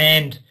amount of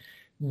demand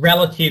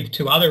relative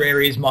to other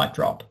areas might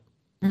drop.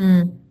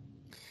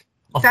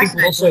 I think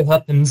what also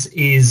happens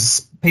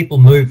is people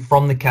move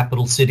from the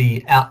capital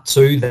city out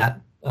to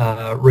that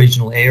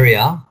regional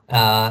area,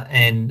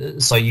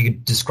 and so you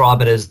could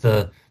describe it as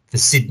the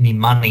Sydney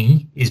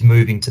money is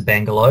moving to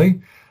Bangalore,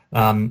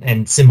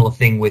 and similar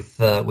thing with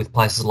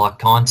places like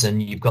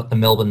Kyneton. You've got the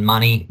Melbourne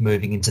money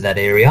moving into that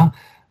area,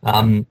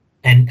 and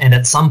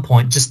at some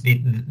point just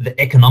the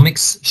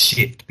economics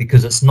shift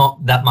because it's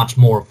not that much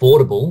more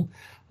affordable.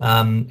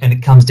 And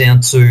it comes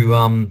down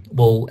to,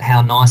 well,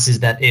 how nice is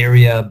that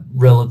area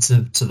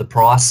relative to the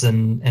price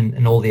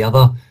and all the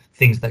other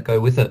things that go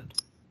with it.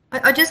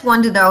 I just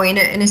wonder, though, in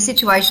a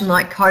situation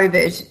like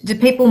COVID, do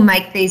people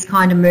make these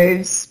kind of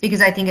moves because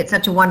they think it's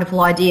such a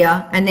wonderful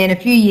idea, and then a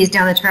few years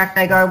down the track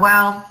they go,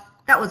 well,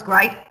 that was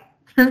great,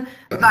 but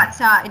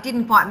it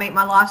didn't quite meet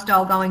my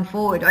lifestyle going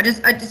forward.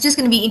 It's just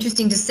going to be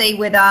interesting to see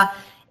whether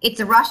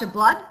it's a rush of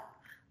blood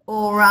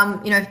or,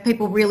 if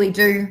people really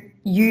do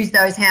use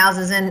those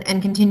houses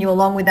and continue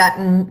along with that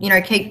and,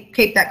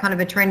 keep that kind of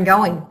a trend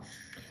going.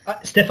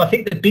 Steph, I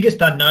think the biggest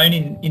unknown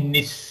in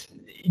this,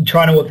 in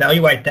trying to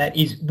evaluate that,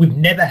 is we've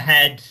never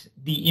had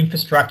the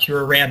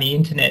infrastructure around the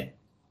internet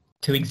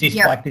to exist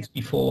like this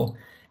before.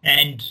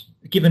 And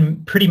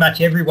given pretty much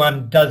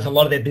everyone does a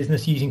lot of their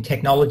business using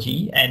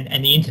technology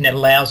and the internet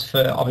allows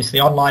for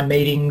obviously online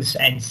meetings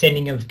and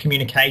sending of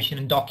communication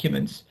and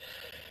documents,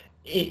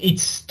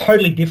 it's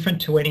totally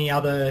different to any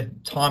other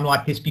time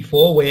like this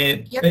before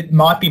where it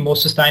might be more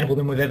sustainable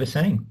than we've ever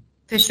seen.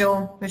 For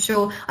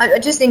sure. I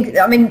just think,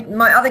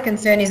 my other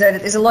concern is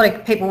that there's a lot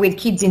of people with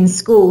kids in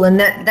school and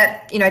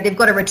that they've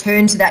got to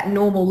return to that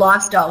normal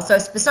lifestyle. So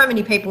for so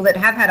many people that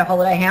have had a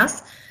holiday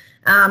house,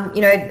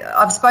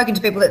 I've spoken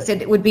to people that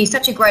said it would be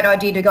such a great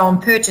idea to go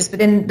and purchase, but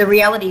then the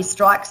reality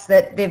strikes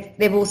that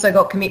they've also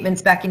got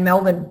commitments back in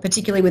Melbourne,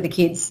 particularly with the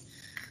kids.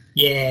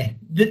 Yeah,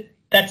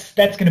 that's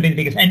going to be the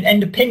biggest, and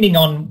depending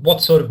on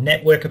what sort of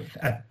network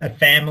a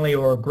family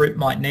or a group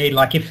might need.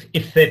 Like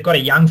if they've got a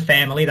young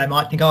family, they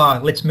might think, oh,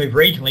 let's move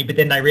regionally, but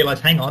then they realise,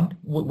 hang on,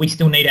 we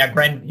still need our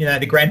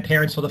the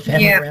grandparents or the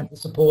family around to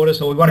support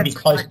us, or we want to be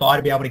close by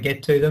to be able to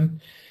get to them.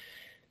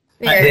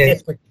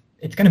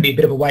 It's going to be a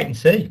bit of a wait and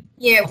see.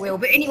 Yeah, it will,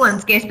 but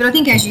anyone's guess. But I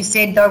think, as you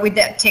said, though, with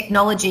that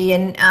technology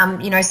and,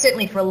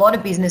 certainly for a lot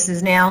of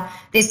businesses now,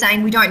 they're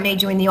saying we don't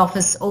need you in the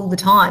office all the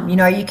time.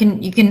 You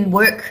can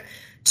work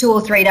 2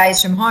 or 3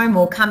 days from home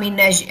or come in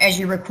as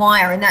you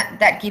require, and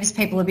that gives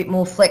people a bit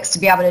more flex to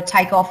be able to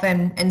take off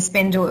and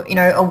spend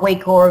a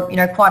week or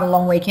quite a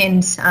long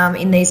weekend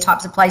in these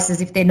types of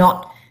places if they're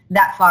not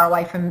that far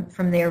away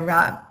from their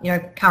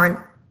current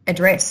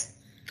address.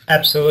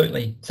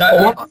 Absolutely. So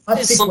I think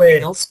there's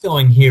something else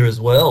going here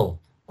as well,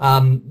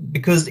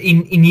 because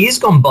in years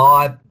gone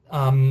by,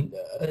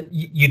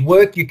 you'd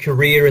work your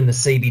career in the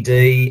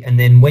CBD, and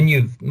then when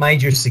you've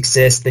made your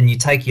success, then you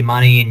take your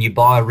money and you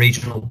buy a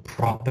regional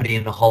property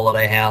in a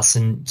holiday house.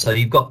 And so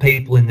you've got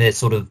people in their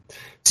sort of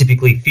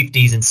typically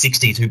 50s and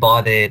 60s who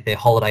buy their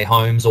holiday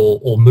homes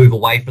or move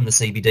away from the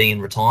CBD in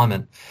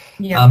retirement.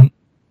 Yeah.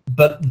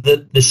 But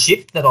the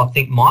shift that I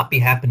think might be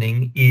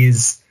happening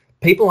is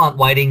people aren't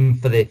waiting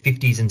for their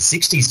 50s and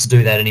 60s to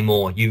do that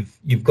anymore.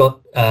 You've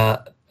got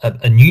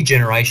a new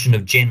generation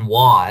of Gen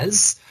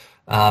Ys,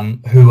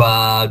 who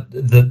are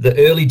the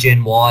early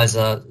Gen Ys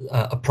are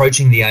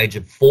approaching the age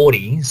of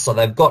 40, so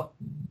they've got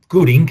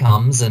good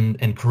incomes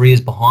and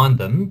careers behind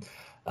them,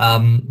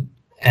 and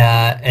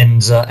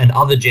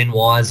other Gen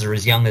Ys are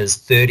as young as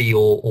 30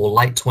 or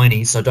late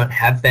 20s, so don't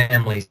have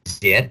families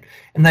yet,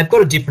 and they've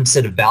got a different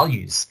set of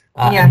values,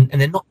 and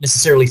they're not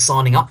necessarily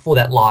signing up for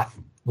that life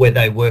where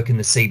they work in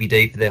the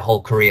CBD for their whole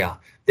career.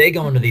 They're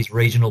going to these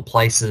regional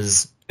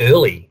places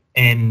early,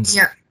 and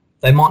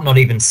they might not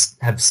even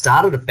have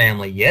started a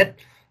family yet,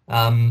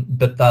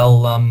 but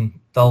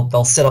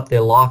they'll set up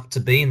their life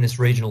to be in this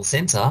regional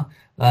centre,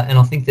 and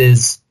I think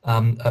there's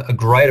a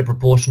greater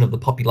proportion of the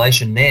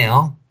population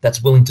now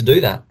that's willing to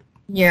do that.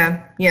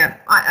 Yeah.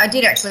 I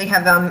did actually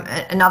have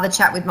another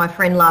chat with my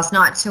friend last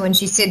night too, and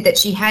she said that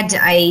she had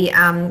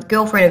a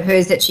girlfriend of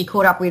hers that she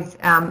caught up with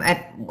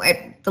at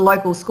the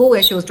local school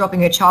where she was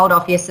dropping her child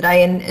off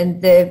yesterday,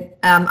 and the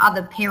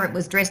other parent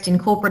was dressed in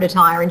corporate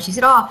attire, and she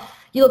said, "Oh,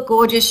 you look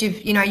gorgeous.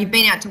 You've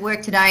been out to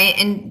work today."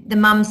 And the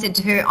mum said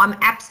to her, "I'm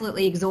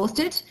absolutely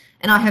exhausted,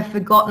 and I have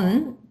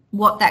forgotten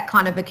what that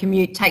kind of a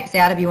commute takes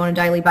out of you on a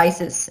daily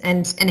basis,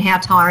 and how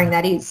tiring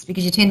that is,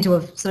 because you tend to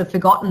have sort of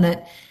forgotten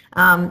that."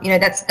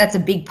 That's a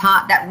big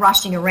part, that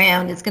rushing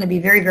around. It's going to be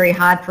very, very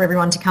hard for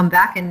everyone to come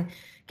back and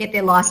get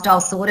their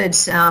lifestyle sorted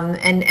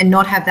and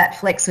not have that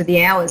flex with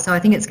the hours. So I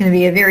think it's going to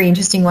be a very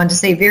interesting one to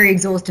see very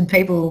exhausted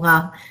people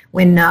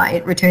when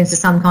it returns to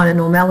some kind of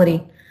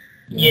normality.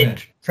 Yeah,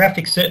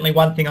 traffic's certainly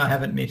one thing I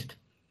haven't missed.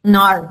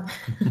 No.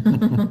 I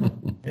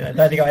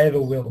don't think I ever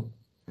will.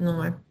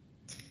 No.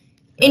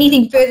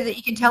 Anything further that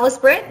you can tell us,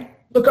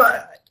 Brett? Look,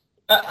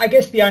 I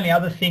guess the only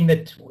other thing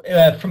that,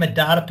 from a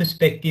data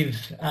perspective,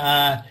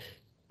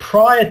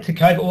 prior to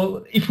COVID,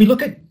 or if we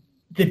look at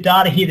the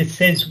data here that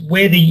says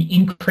where the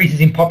increases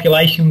in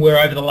population were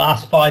over the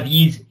last 5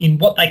 years in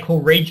what they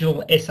call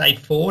regional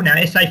SA4. Now,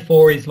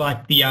 SA4 is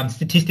like the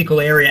statistical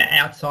area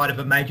outside of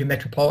a major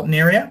metropolitan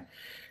area.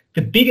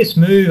 The biggest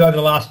move over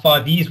the last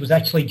 5 years was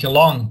actually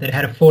Geelong, that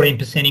had a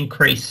 14%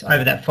 increase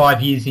over that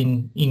 5 years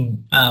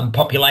in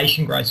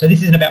population growth. So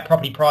this isn't about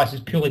property prices,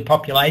 purely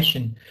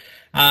population.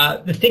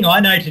 The thing I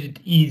noted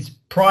is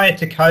prior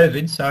to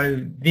COVID,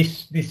 so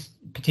this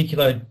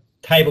particular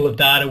table of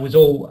data was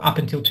all up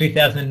until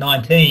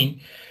 2019,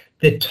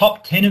 the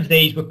top 10 of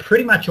these were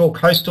pretty much all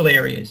coastal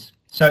areas.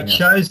 So it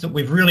shows that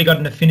we've really got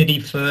an affinity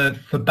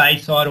for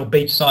bayside or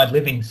beachside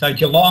living. So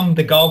Geelong,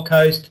 the Gold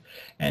Coast,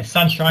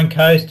 Sunshine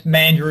Coast,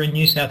 Mandurah in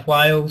New South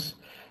Wales,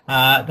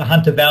 the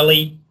Hunter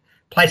Valley,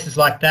 places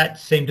like that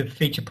seem to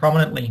feature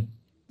prominently.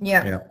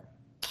 Yeah.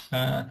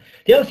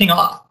 The other thing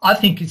I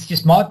think is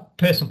just my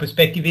personal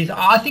perspective is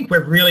I think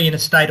we're really in a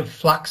state of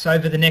flux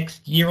over the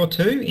next year or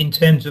two in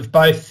terms of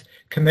both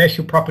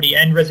commercial property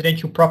and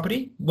residential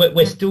property.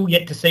 We're still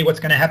yet to see what's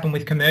going to happen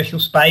with commercial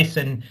space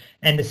and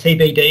the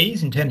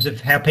CBDs in terms of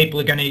how people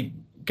are going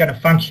to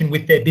function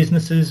with their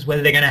businesses,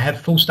 whether they're going to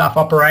have full staff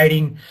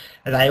operating,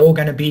 are they all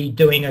going to be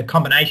doing a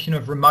combination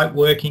of remote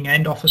working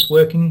and office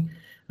working,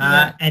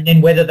 and then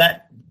whether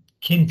that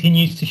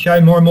continues to show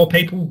more and more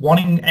people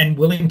wanting and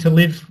willing to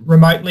live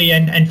remotely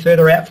and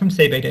further out from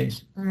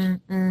CBDs.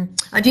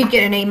 I did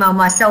get an email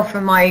myself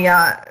from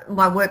my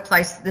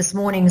workplace this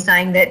morning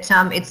saying that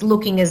it's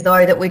looking as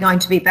though that we're going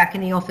to be back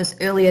in the office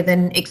earlier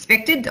than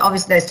expected.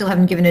 Obviously, they still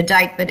haven't given a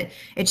date, but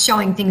it's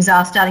showing things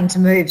are starting to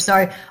move.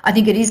 So I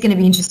think it is going to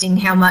be interesting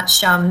how much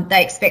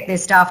they expect their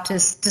staff to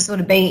sort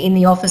of be in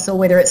the office, or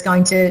whether it's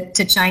going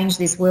to change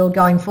this world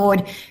going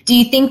forward. Do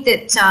you think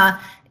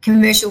that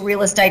commercial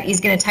real estate is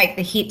going to take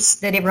the hits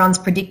that everyone's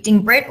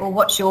predicting, Brett, or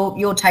what's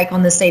your take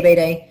on the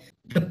CBD?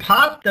 The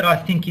part that I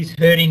think is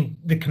hurting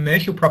the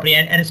commercial property,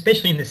 and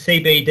especially in the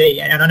CBD,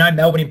 and I know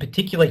Melbourne in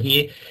particular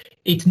here,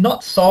 it's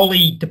not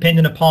solely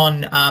dependent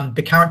upon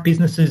the current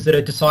businesses that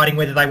are deciding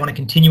whether they want to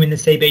continue in the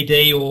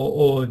CBD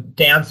or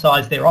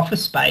downsize their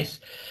office space.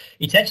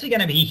 It's actually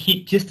going to be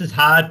hit just as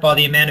hard by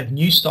the amount of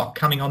new stock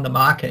coming on the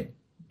market.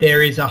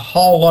 There is a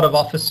whole lot of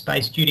office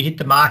space due to hit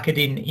the market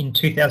in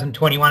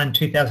 2021 and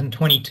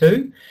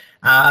 2022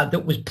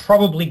 that was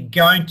probably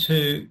going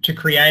to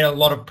create a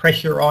lot of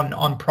pressure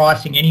on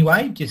pricing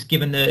anyway, just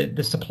given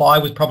the supply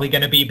was probably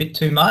going to be a bit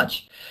too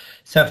much.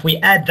 So if we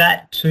add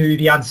that to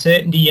the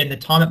uncertainty and the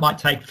time it might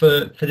take for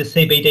the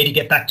CBD to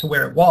get back to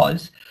where it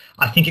was,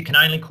 I think it can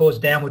only cause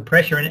downward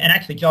pressure. And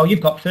actually, Joel,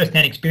 you've got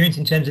first-hand experience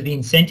in terms of the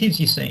incentives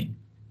you've seen.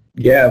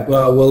 Yeah,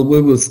 well,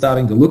 we were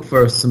starting to look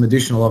for some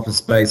additional office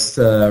space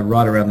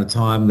right around the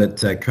time that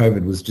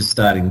COVID was just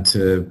starting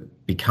to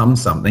become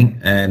something.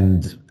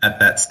 And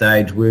at that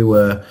stage, we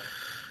were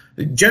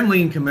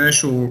generally in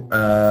commercial,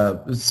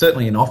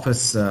 certainly in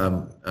office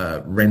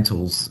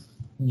rentals,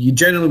 you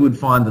generally would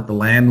find that the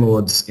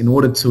landlords, in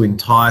order to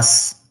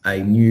entice a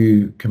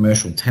new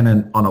commercial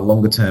tenant on a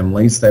longer term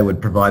lease, they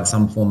would provide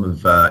some form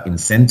of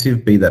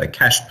incentive, be that a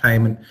cash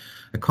payment,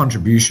 a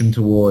contribution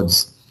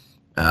towards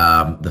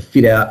the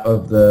fit out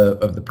of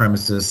the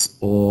premises,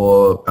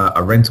 or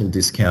a rental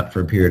discount for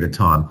a period of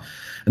time.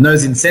 And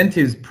those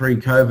incentives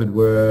pre-COVID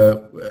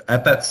were,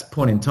 at that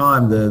point in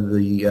time,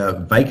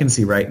 the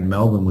vacancy rate in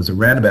Melbourne was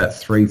around about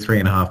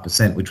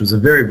 3.5%, which was a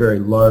very, very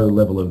low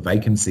level of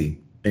vacancy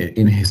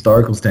in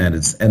historical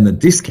standards. And the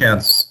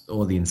discounts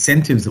or the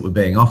incentives that were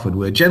being offered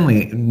were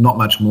generally not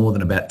much more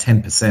than about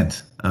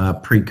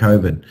 10%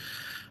 pre-COVID.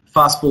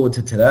 Fast forward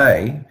to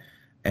today,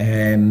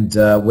 and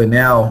we're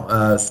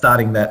now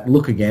starting that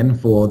look again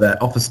for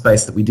that office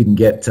space that we didn't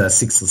get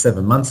 6 or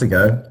 7 months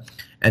ago,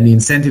 and the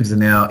incentives are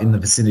now in the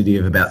vicinity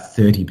of about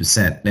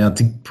 30%. Now,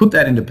 to put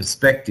that into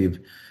perspective,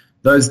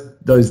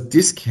 those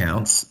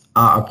discounts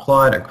are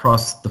applied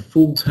across the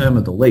full term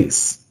of the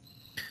lease.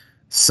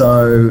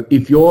 So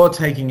if you're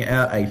taking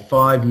out a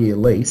 5-year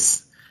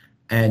lease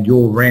and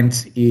your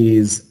rent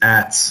is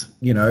at,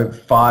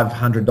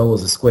 $500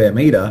 a square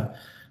metre,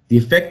 the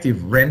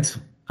effective rent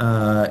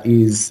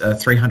is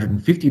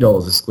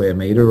 $350 a square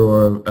metre,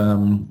 or,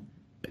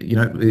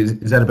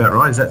 is that about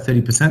right? Is that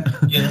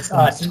 30%? Yeah,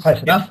 that's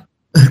close enough.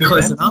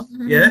 Close enough,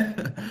 yeah.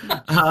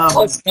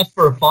 Close enough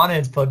for a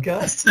finance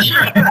podcast.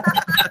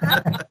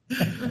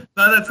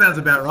 No, that sounds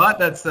about right.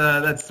 That's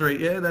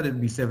three. Yeah, that'd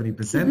be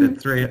 70%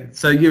 at 3.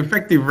 So your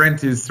effective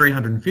rent is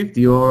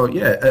 $350, or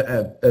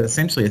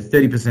essentially a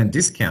 30%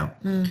 discount.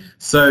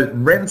 So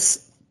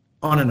rents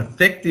on an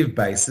effective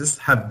basis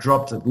have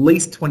dropped at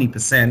least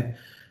 20%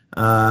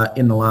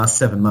 in the last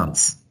 7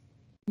 months.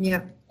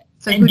 Yeah.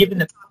 So and given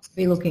the time to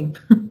be looking.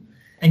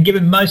 And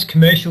given most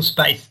commercial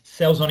space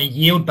sells on a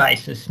yield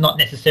basis, not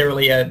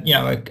necessarily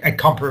a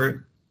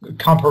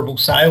comparable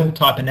sale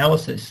type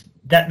analysis,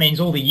 that means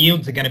all the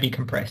yields are going to be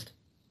compressed.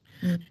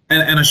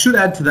 And I should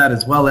add to that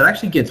as well, it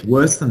actually gets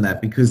worse than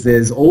that, because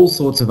there's all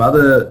sorts of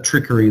other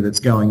trickery that's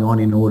going on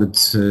in order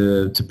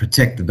to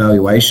protect the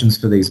valuations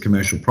for these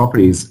commercial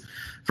properties.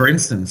 For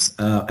instance,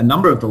 a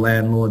number of the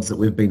landlords that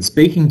we've been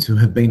speaking to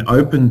have been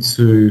open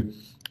to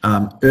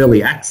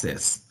early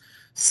access.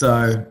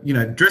 So,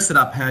 dress it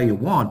up how you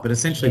want, but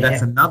essentially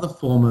that's another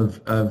form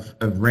of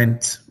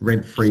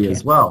rent-free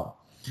as well.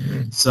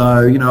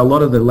 So, a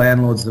lot of the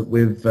landlords that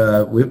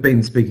we've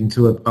been speaking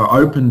to are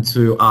open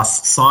to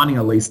us signing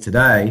a lease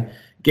today,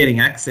 getting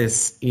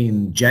access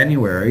in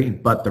January,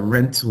 but the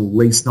rental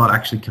lease not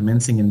actually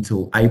commencing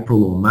until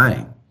April or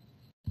May.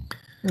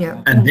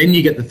 Yeah. And then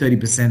you get the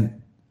 30%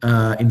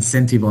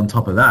 incentive on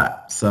top of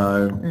that.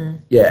 So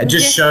it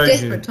just shows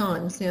desperate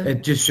times. Yeah.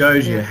 It just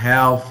shows you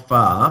how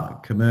far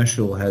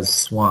commercial has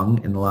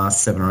swung in the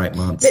last 7 or 8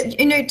 months. But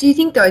do you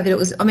think though that it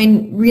was? I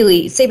mean,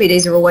 really,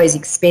 CBDs are always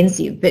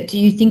expensive. But do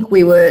you think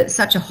we were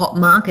such a hot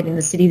market in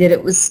the city that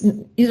it was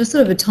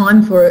sort of a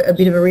time for a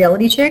bit of a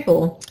reality check,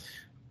 or?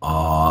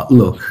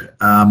 Look.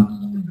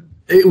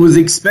 It was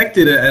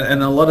expected,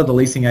 and a lot of the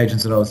leasing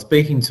agents that I was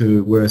speaking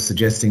to were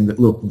suggesting that,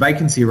 look,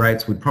 vacancy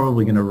rates were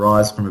probably going to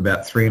rise from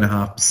about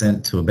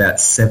 3.5% to about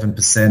 7%,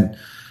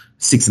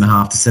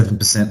 6.5% to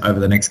 7% over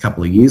the next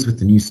couple of years with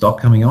the new stock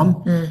coming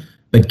on.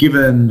 But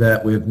given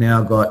that we've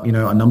now got,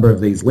 a number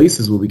of these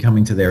leases will be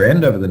coming to their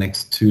end over the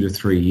next 2 to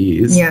 3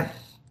 years,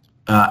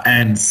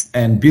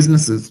 and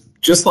businesses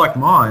just like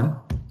mine,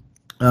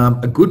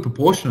 a good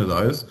proportion of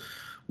those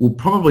will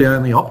probably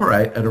only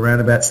operate at around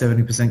about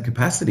 70%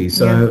 capacity.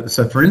 So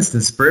for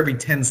instance, for every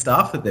 10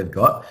 staff that they've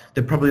got,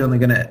 they're probably only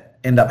going to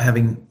end up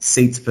having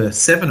seats for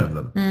 7 of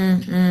them.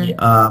 And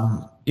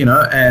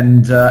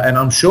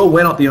I'm sure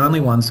we're not the only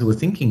ones who are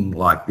thinking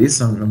like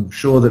this. I'm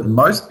sure that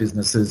most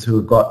businesses who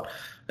have got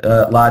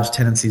large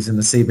tenancies in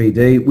the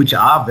CBD, which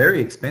are very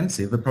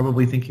expensive, are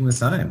probably thinking the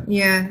same.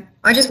 Yeah.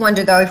 I just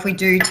wonder, though, if we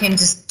do tend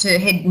to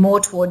head more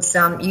towards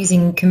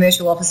using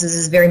commercial offices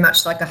as very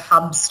much like a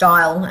hub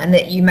style, and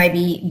that you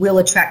maybe will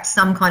attract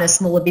some kind of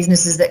smaller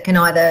businesses that can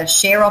either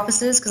share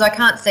offices, because I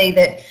can't see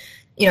that,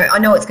 I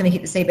know it's going to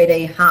hit the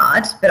CBD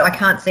hard, but I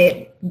can't see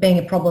it being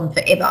a problem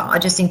forever. I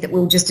just think that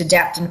we'll just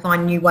adapt and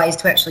find new ways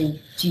to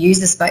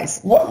use the space.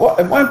 It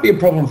won't be a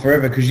problem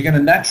forever, because you're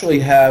going to naturally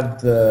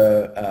have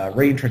the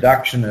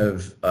reintroduction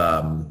of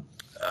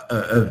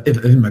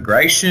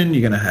immigration.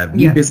 You're going to have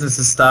new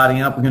businesses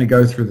starting up. We're going to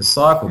go through the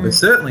cycle, but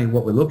certainly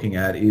what we're looking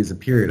at is a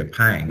period of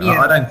pain.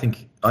 I don't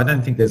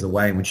think there's a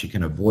way in which you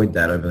can avoid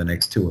that over the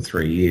next 2 or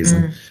 3 years.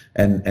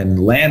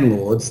 And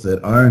landlords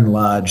that own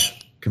large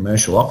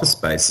commercial office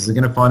spaces are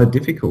going to find it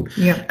difficult.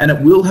 And it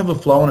will have a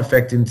flow-on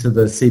effect into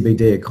the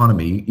CBD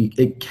economy.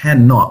 It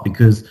cannot,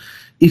 because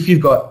if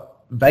you've got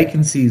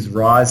vacancies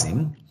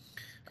rising,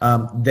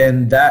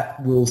 then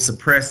that will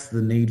suppress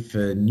the need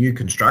for new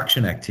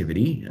construction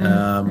activity,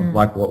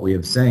 like what we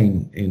have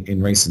seen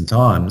in recent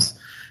times,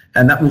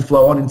 and that will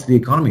flow on into the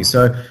economy.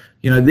 So,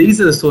 these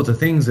are the sorts of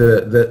things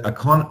that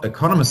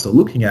economists are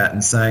looking at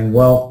and saying,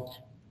 well,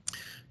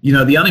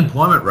 the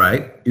unemployment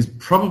rate is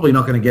probably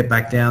not going to get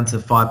back down to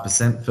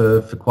 5%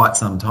 for quite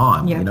some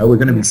time. We're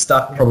going to be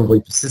stuck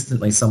probably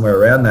persistently somewhere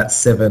around that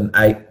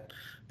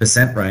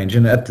 7-8% range.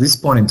 And at this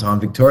point in time,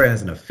 Victoria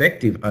has an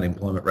effective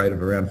unemployment rate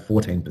of around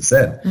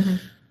 14%.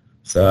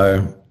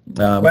 So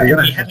we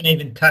haven't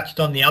even touched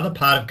on the other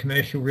part of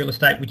commercial real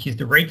estate, which is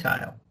the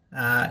retail.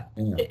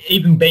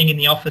 Even being in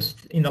the office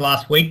in the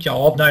last week,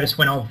 Joel, I've noticed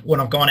when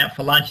I've gone out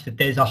for lunch that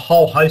there's a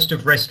whole host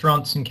of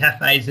restaurants and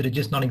cafes that are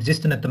just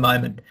non-existent at the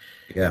moment.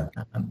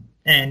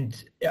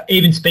 And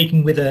even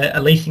speaking with a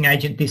leasing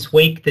agent this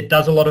week that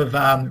does a lot of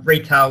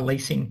retail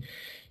leasing,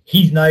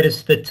 he's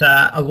noticed that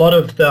a lot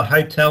of the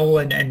hotel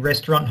and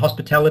restaurant and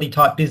hospitality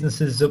type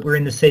businesses that were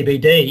in the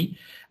CBD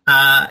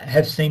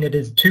have seen it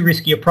as too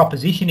risky a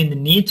proposition in the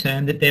near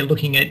term, that they're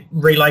looking at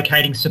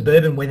relocating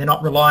suburban, where they're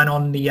not relying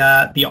on the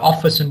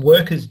office and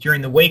workers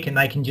during the week, and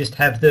they can just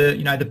have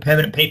the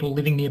permanent people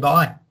living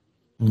nearby.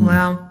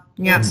 Wow.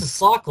 Yeah. It's a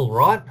cycle,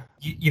 right?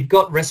 You've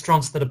got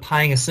restaurants that are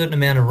paying a certain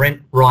amount of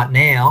rent right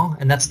now,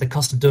 and that's the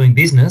cost of doing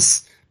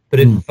business.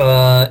 But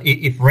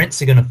if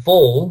rents are going to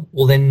fall,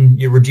 well, then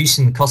you're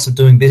reducing the cost of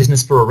doing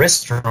business for a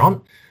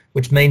restaurant,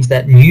 which means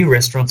that new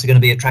restaurants are going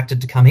to be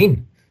attracted to come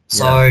in.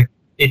 So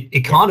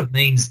it kind of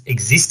means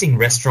existing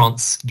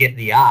restaurants get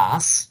the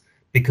arse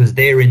because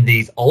they're in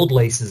these old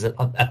leases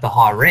at the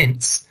high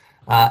rents.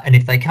 And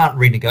if they can't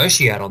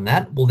renegotiate on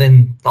that, well,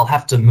 then they'll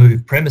have to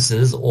move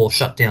premises or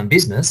shut down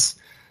business.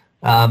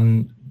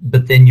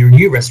 But then your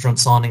new restaurant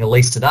signing a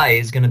lease today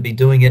is going to be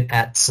doing it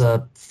at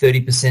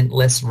 30%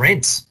 less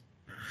rents.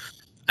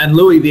 And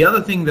Louis, the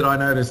other thing that I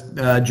noticed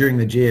during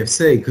the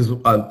GFC, because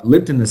I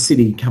lived in the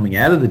city coming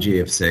out of the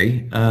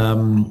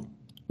GFC,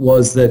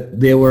 was that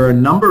there were a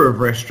number of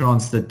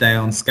restaurants that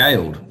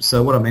downscaled.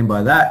 So what I mean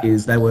by that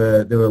is there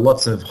were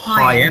lots of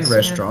high-end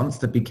restaurants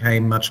that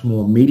became much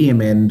more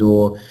medium-end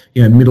or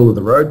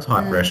middle-of-the-road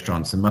type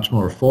restaurants and much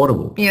more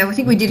affordable. Yeah, I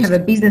think we did have a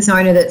business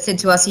owner that said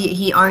to us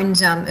he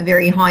owned a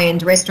very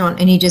high-end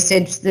restaurant, and he just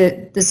said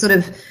the sort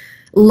of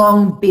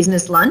long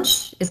business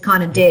lunch is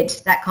kind of dead.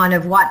 That kind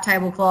of white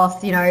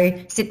tablecloth,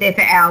 sit there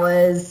for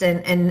hours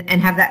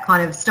and have that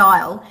kind of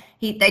style.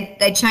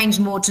 They changed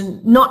more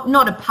to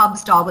not a pub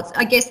style, but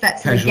I guess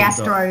that's a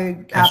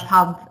gastro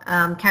pub,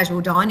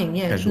 casual dining.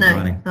 Yeah, casual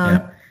dining.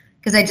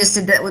 Because they just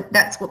said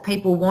that's what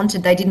people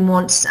wanted. They didn't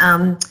want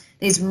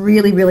these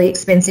really, really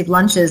expensive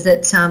lunches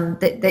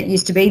that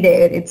used to be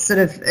there. It's sort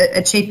of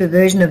a cheaper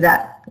version of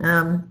that.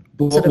 And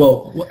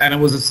it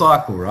was a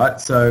cycle, right?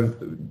 So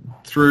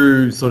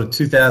through sort of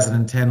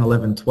 2010,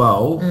 11,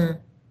 12,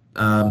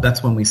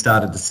 that's when we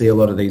started to see a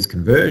lot of these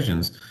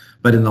conversions.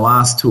 But in the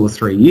last 2 or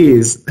 3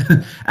 years,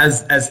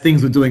 as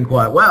things were doing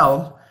quite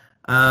well,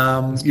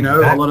 a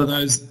lot of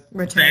those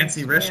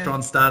fancy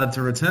restaurants started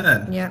to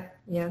return. Yeah.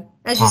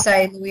 As you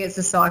say, Louis, it's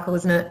a cycle,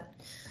 isn't it?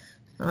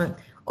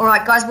 All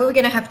right, guys, we're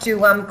going to have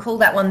to call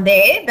that one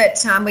there,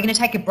 but we're going to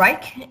take a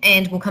break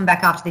and we'll come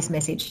back after this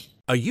message.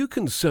 Are you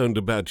concerned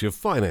about your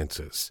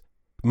finances?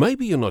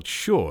 Maybe you're not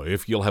sure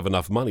if you'll have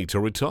enough money to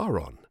retire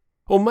on.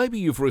 Or maybe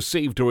you've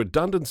received a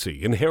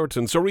redundancy,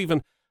 inheritance, or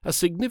even a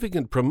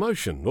significant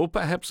promotion, or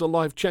perhaps a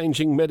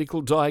life-changing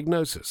medical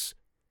diagnosis.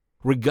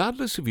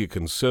 Regardless of your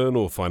concern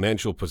or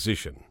financial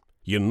position,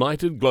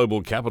 United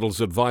Global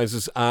Capital's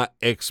advisors are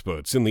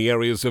experts in the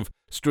areas of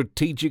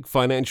strategic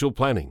financial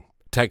planning,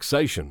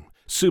 taxation,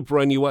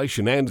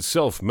 superannuation and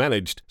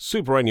self-managed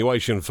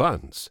superannuation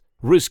funds,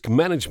 risk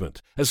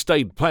management,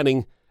 estate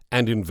planning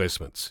and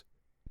investments.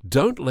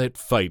 Don't let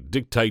fate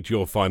dictate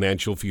your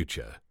financial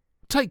future.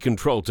 Take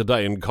control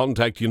today and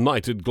contact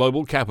United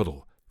Global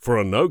Capital for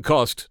a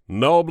no-cost,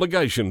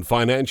 no-obligation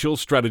financial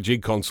strategy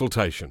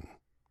consultation.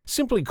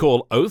 Simply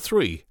call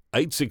 03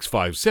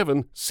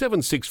 8657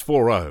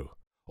 7640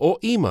 or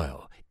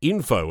email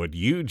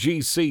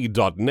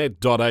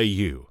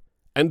info@ugc.net.au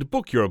and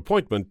book your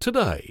appointment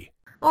today.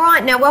 All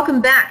right, now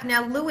welcome back.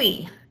 Now,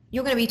 Louis,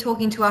 you're going to be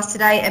talking to us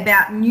today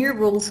about new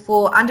rules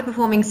for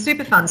underperforming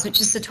super funds,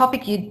 which is a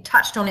topic you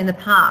touched on in the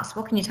past.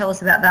 What can you tell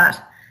us about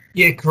that?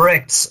 Yeah,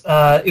 correct.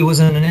 It was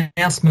an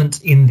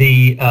announcement in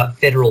the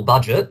federal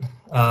budget,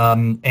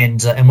 and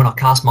when I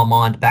cast my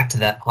mind back to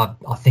that,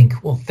 I think,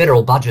 well,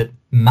 federal budget,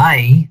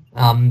 May,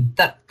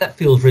 that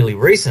feels really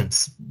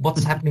recent.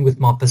 What's happening with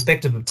my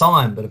perspective of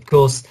time? But of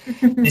course,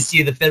 this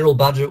year the federal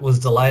budget was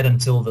delayed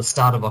until the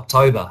start of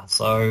October,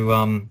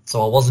 so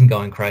I wasn't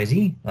going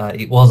crazy.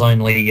 It was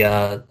only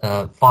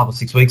 5 or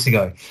 6 weeks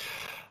ago.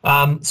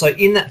 So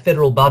in that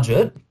federal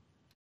budget,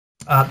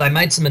 they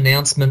made some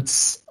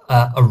announcements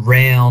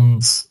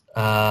around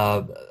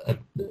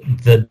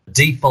the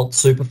default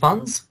super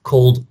funds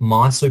called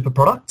MySuper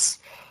products,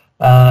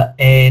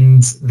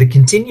 and the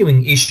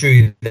continuing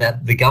issue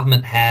that the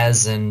government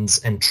has and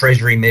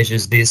Treasury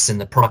measures this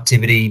and the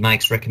productivity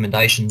makes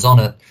recommendations on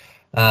it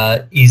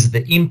is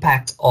the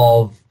impact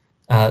of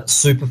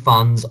super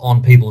funds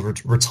on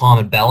people's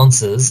retirement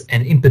balances,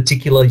 and in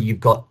particular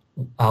you've got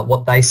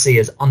what they see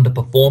as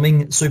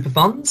underperforming super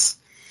funds.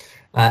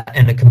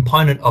 And a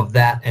component of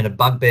that and a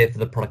bugbear for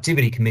the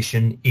Productivity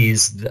Commission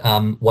is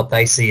what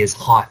they see as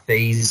high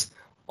fees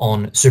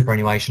on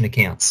superannuation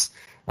accounts.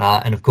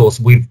 And of course,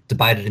 we've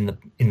debated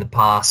in the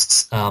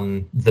past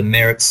the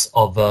merits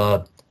of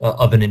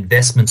an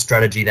investment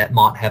strategy that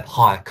might have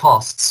higher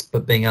costs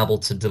but being able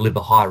to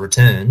deliver higher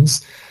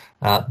returns.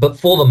 But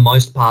for the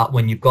most part,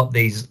 when you've got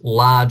these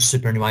large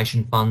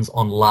superannuation funds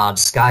on large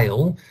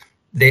scale,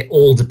 they're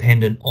all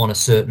dependent on a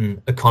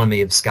certain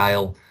economy of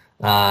scale.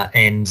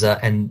 And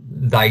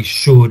they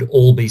should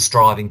all be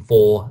striving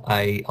for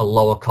a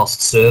lower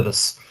cost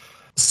service.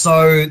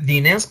 So the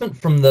announcement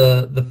from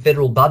the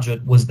federal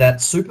budget was that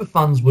super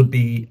funds would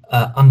be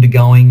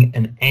undergoing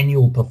an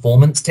annual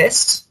performance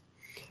test,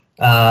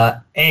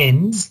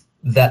 and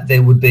that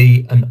there would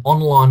be an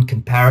online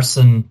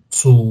comparison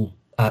tool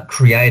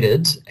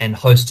created and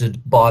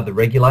hosted by the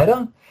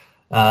regulator.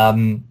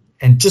 And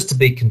just to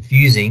be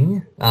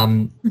confusing,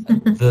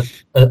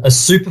 a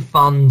super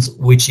fund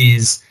which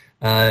is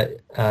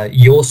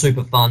your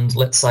super fund,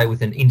 let's say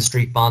with an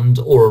industry fund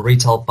or a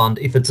retail fund,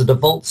 if it's a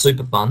default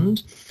super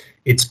fund,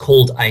 it's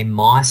called a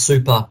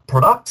MySuper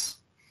product.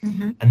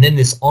 Mm-hmm. And then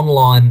this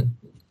online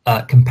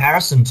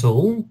comparison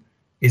tool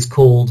is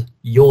called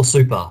Your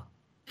Super.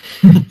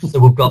 So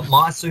we've got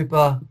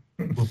MySuper,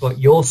 we've got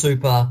Your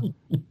Super,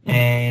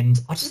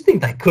 and I just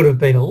think they could have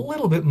been a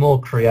little bit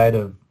more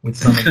creative with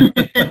some of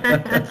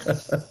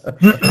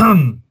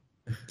them.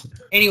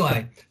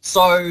 Anyway,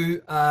 so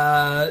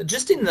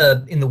just in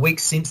the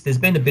weeks since, there's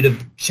been a bit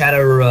of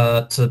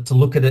chatter to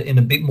look at it in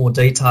a bit more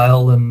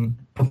detail, and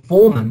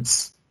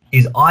performance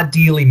is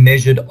ideally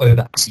measured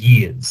over 6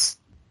 years.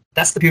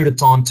 That's the period of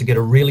time to get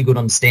a really good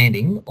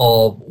understanding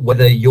of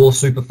whether your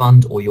super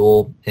fund or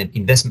your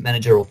investment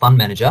manager or fund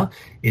manager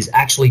is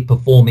actually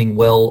performing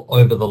well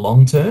over the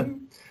long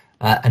term.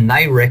 And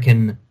they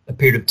reckon a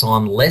period of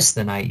time less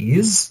than 8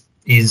 years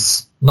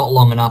is not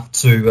long enough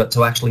to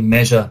actually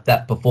measure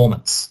that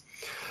performance.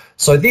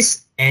 So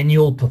this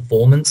annual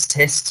performance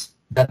test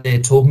that they're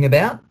talking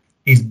about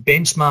is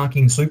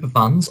benchmarking super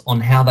funds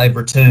on how they've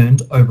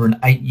returned over an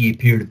 8-year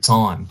period of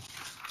time.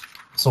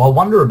 So I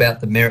wonder about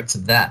the merits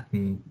of that.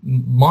 And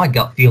my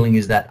gut feeling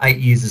is that 8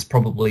 years is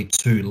probably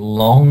too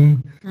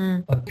long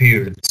a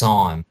period of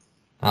time.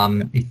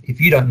 If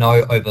you don't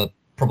know, over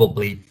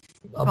probably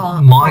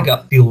my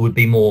gut feel would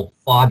be more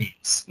 5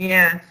 years.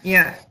 Yeah.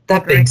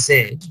 That being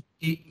said,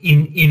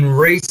 in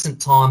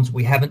recent times,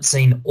 we haven't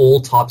seen all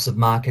types of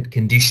market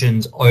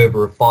conditions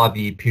over a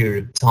 5-year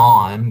period of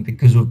time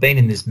because we've been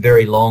in this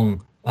very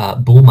long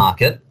bull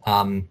market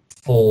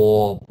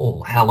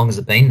for, how long has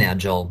it been now,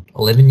 Joel?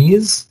 11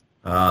 years?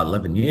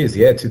 11 years,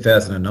 yeah,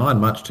 2009,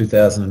 March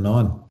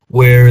 2009.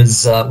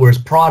 Whereas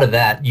prior to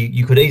that,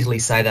 you could easily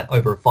say that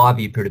over a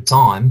 5-year period of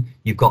time,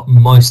 you've got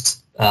most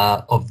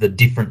of the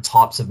different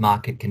types of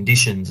market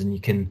conditions, and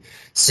you can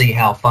see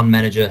how a fund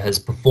manager has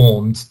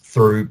performed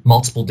through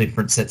multiple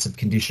different sets of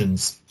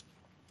conditions.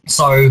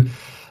 So,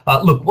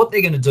 look, what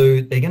they're going to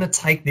do, they're going to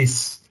take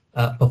this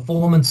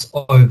performance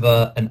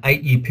over an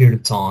 8-year period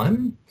of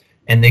time,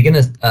 and they're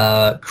going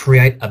to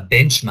create a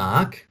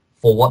benchmark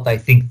for what they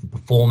think the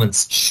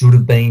performance should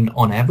have been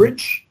on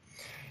average.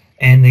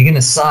 And they're going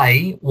to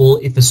say, well,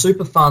 if a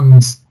super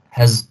fund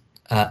has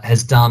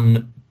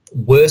done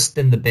worse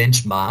than the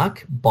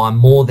benchmark by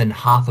more than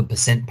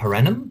 0.5% per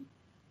annum,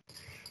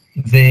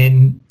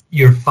 then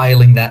you're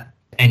failing that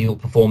annual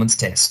performance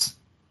test.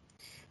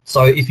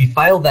 So if you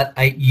fail that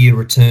 8-year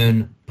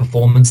return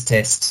performance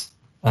test,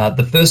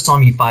 the first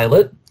time you fail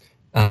it,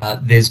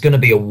 there's going to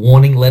be a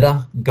warning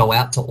letter go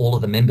out to all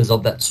of the members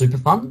of that super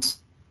fund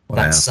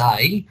that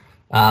say,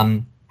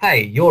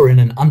 hey, you're in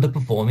an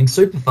underperforming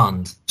super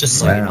fund, just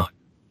so you know.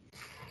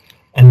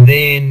 And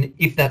then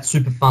if that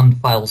super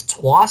fund fails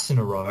twice in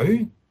a row,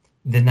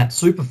 then that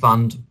super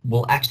fund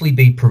will actually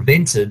be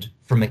prevented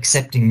from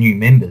accepting new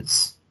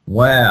members.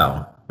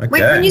 Wow. Okay.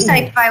 When you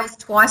say fails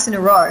twice in a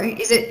row,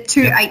 is it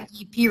 2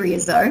 8-year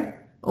periods though?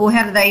 Or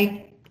how do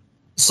they?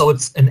 So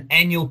it's an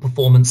annual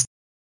performance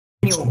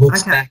which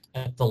looks back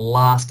at the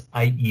last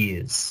 8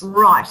 years.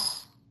 Right.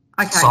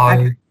 Okay.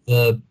 So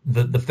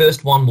the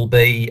first one will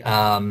be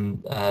after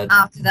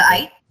the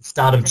 8?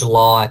 Start of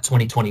July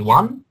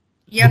 2021,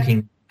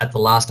 looking at the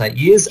last 8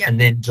 years, and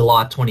then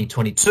July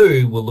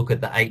 2022, we'll look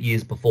at the 8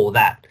 years before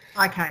that.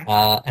 Okay.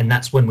 And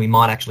that's when we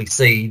might actually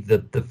see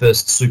the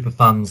first super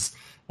funds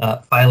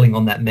failing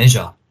on that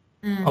measure.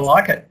 I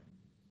like it.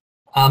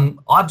 I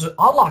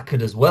like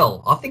it as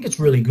well. I think it's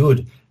really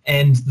good.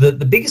 And the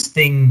biggest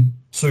thing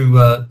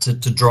to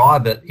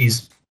drive it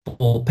is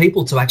for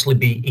people to actually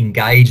be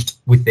engaged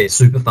with their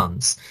super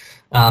funds.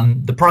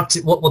 What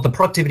the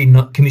Productivity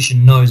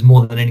Commission knows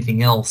more than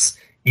anything else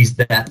is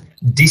that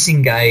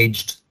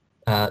disengaged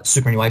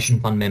superannuation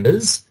fund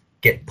members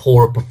get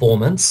poorer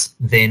performance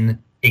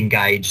than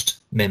engaged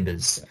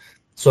members.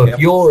 So if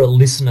you're a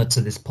listener to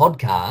this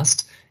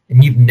podcast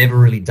and you've never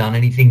really done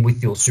anything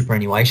with your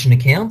superannuation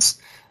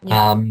accounts,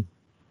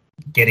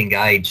 get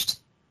engaged.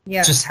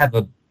 Yeah. Just have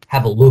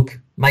a look,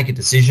 make a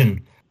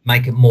decision,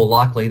 make it more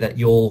likely that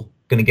you're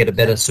going to get a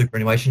better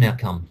superannuation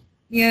outcome.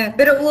 Yeah,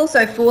 but it will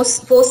also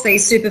force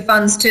these super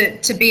funds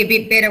to be a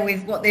bit better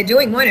with what they're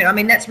doing, won't it? I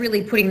mean, that's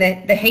really putting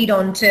the heat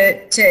on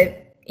to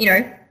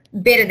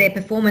better their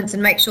performance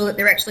and make sure that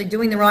they're actually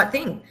doing the right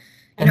thing.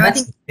 And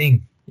that's the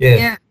thing.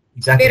 Yeah,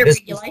 exactly. Better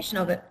regulation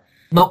of it.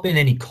 Not been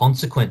any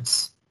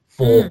consequence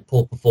for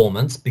poor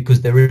performance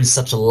because there is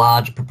such a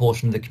large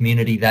proportion of the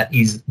community that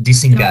is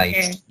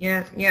disengaged.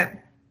 Yeah.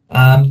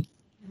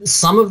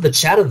 Some of the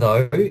chatter,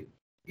 though,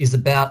 is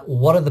about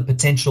what are the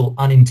potential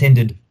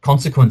unintended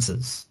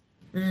consequences.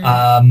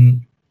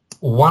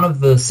 One of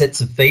the sets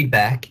of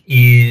feedback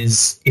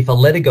is if a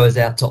letter goes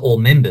out to all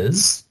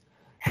members,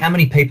 how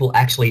many people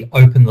actually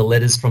open the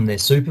letters from their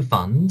super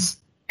funds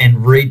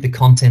and read the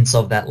contents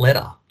of that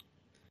letter?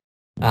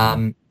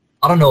 I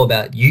don't know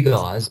about you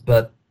guys,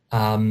 but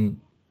a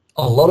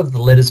lot of the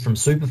letters from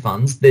super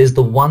funds, there's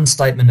the one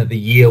statement of a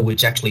year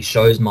which actually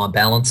shows my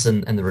balance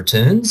and the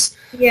returns.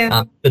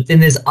 Yeah. But then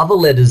there's other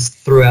letters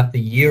throughout the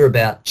year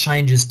about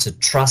changes to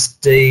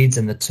trust deeds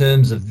and the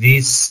terms of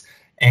this,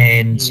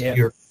 and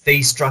your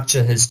fee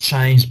structure has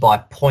changed by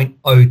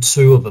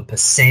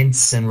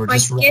 0.02%, and we're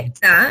just... I get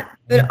that,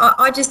 but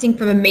I just think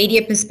from a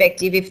media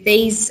perspective, if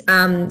these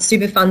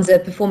super funds are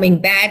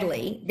performing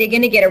badly, they're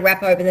going to get a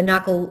rap over the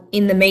knuckle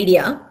in the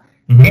media,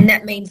 and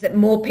that means that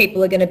more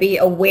people are going to be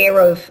aware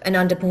of an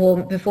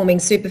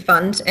underperforming super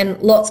fund,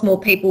 and lots more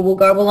people will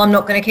go, well, I'm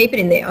not going to keep it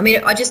in there. I mean,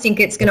 I just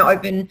think it's going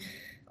to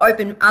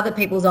open other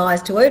people's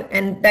eyes to it,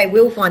 and they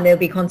will find there'll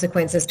be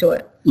consequences to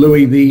it.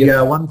 Louis,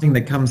 the one thing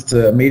that comes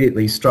to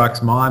immediately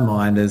strikes my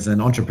mind as an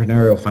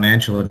entrepreneurial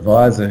financial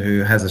advisor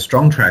who has a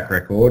strong track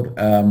record,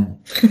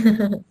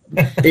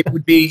 it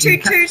would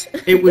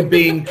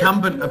be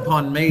incumbent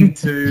upon me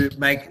to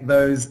make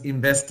those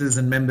investors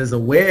and members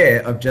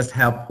aware of just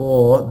how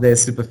poor their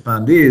super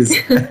fund is.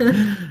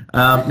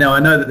 Now, I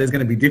know that there's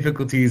going to be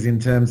difficulties in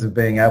terms of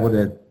being able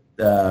to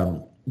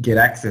get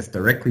access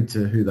directly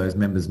to who those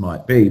members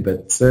might be,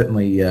 but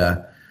certainly,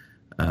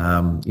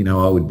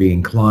 I would be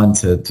inclined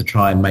to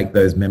try and make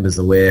those members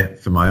aware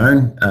for my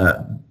own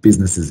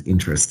business's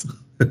interest.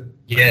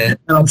 Yeah.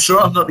 And I'm sure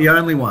I'm not the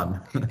only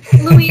one.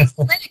 Louis, is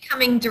the letter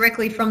coming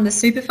directly from the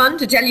super fund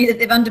to tell you that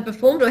they've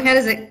underperformed, or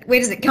where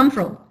does it come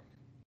from?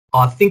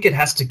 I think it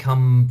has to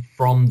come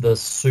from the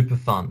super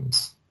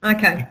funds.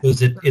 Okay.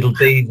 Because it'll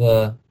be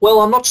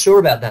I'm not sure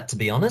about that, to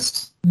be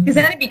honest. Because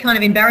that'd be kind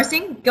of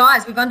embarrassing.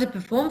 Guys, we've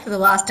underperformed for the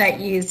last 8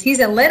 years. Here's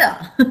a letter.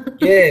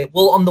 Yeah,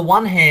 well, on the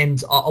one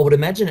hand, I would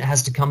imagine it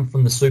has to come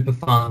from the super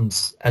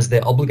funds as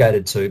they're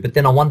obligated to, but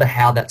then I wonder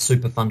how that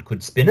super fund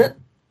could spin it.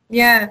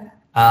 Yeah.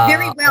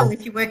 Very well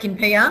if you work in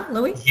PR,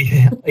 Louis.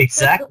 Yeah,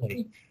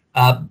 exactly.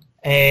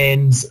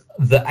 And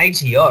the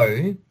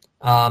ATO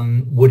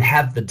would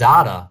have the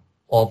data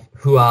of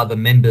who are the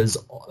members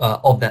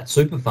of that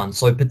super fund.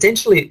 So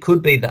potentially it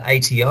could be the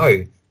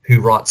ATO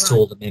who writes to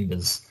all the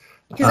members.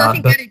 Because I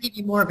think that would give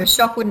you more of a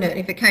shock, wouldn't it?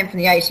 If it came from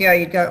the ATO,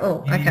 you'd go,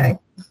 oh, okay.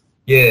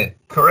 Yeah,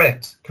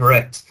 correct.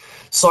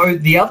 So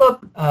the other,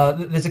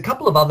 there's a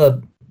couple of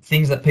other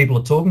things that people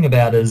are talking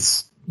about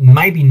as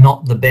maybe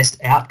not the best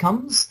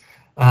outcomes.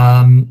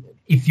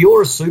 If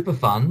you're a super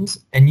fund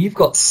and you've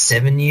got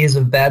 7 years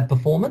of bad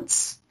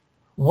performance,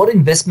 what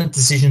investment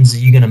decisions are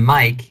you going to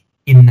make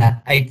in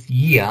that 8th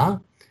year,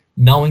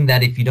 knowing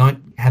that if you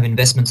don't have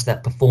investments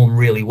that perform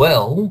really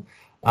well,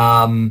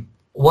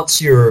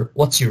 what's your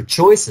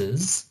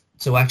choices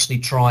to actually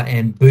try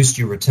and boost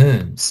your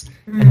returns?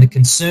 And the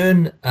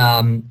concern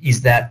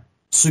is that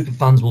super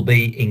funds will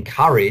be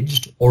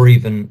encouraged or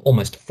even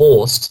almost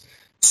forced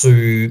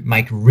to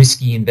make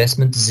risky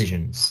investment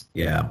decisions.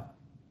 Yeah.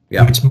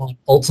 Which might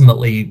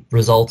ultimately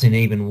result in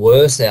even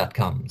worse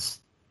outcomes.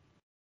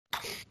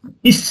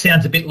 This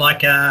sounds a bit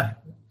like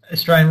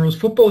Australian rules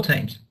football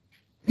teams.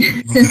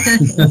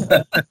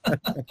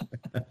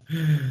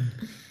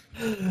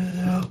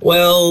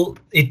 Well,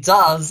 it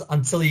does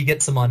until you get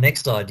to my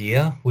next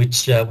idea,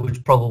 which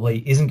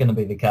probably isn't going to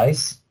be the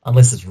case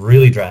unless it's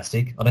really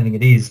drastic. I don't think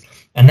it is,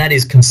 and that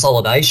is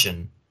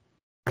consolidation.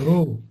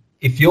 Ooh.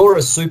 If you're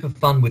a super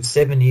fund with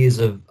 7 years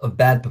of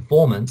bad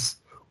performance,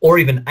 or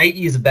even 8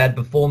 years of bad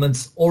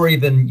performance, or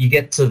even you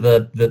get to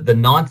the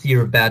 9th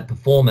year of bad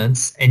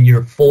performance and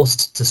you're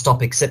forced to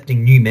stop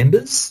accepting new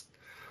members,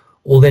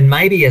 well, then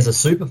maybe as a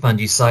super fund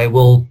you say,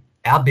 well,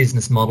 our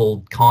business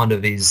model kind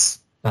of is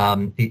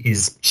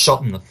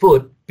shot in the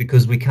foot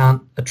because we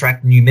can't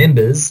attract new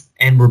members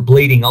and we're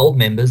bleeding old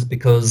members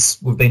because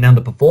we've been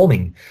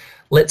underperforming.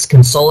 Let's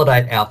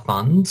consolidate our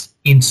fund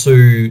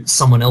into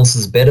someone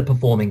else's better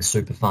performing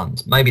super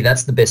fund. Maybe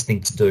that's the best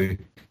thing to do.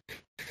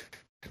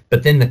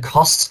 But then the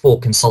costs for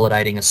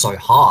consolidating are so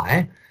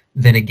high,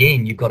 then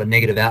again, you've got a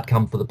negative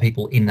outcome for the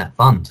people in that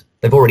fund.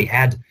 They've already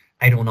had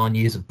 8 or 9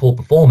 years of poor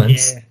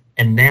performance,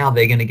 and now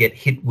they're going to get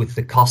hit with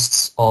the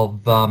costs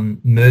of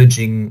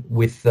merging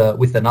with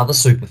another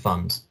super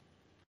fund.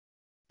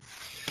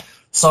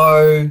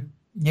 So,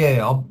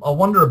 yeah, I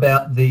wonder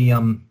about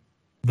the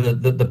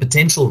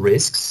potential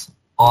risks.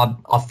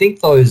 I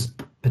think those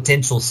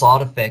potential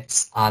side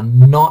effects are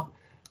not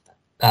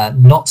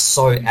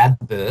so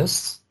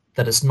adverse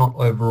that it's not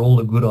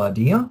overall a good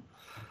idea.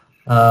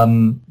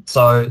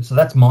 So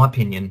that's my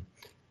opinion.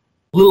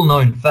 Little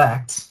known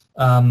fact,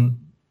 do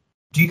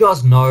you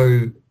guys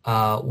know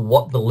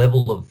what the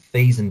level of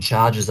fees and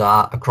charges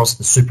are across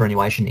the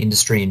superannuation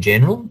industry in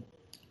general?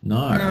 No,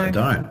 I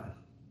don't.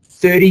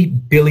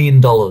 $30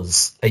 billion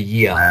a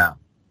year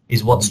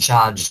is what's Mm.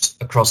 charged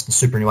across the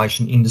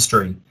superannuation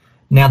industry.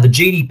 Now, the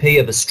GDP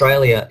of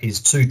Australia is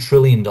 $2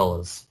 trillion.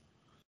 So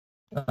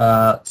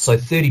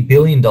 $30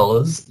 billion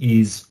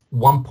is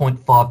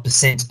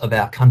 1.5% of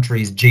our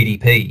country's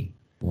GDP.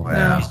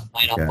 Wow. Is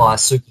made up by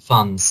super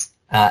funds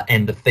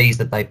and the fees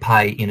that they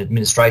pay in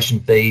administration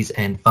fees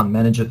and fund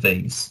manager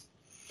fees.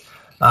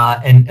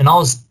 And I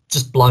was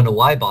just blown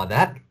away by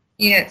that.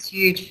 Yeah, it's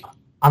huge.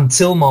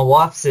 Until my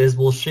wife says,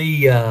 well,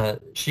 she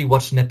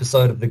watched an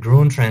episode of The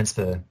Gruen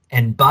Transfer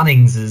and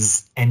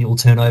Bunnings' annual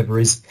turnover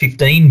is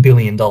 $15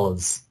 billion.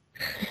 So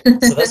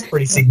that's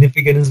pretty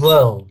significant as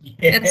well.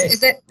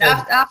 Is that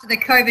after the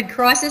COVID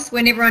crisis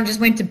when everyone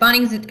just went to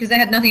Bunnings because they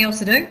had nothing else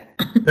to do?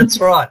 That's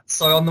right.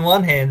 So on the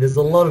one hand, there's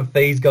a lot of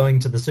fees going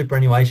to the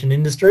superannuation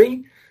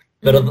industry,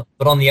 but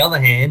on the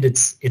other hand,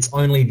 it's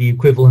only the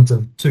equivalent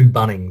of 2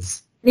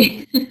 Bunnings.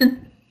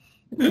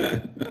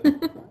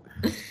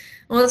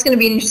 Well, it's going to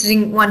be an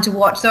interesting one to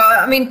watch. So,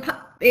 I mean,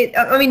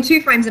 two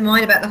frames of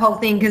mind about the whole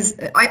thing because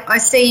I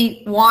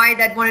see why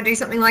they'd want to do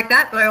something like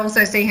that, but I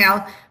also see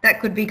how that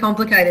could be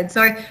complicated.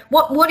 So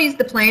what is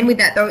the plan with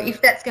that, though,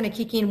 if that's going to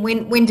kick in?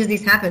 When does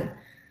this happen?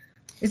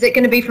 Is it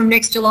going to be from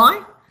next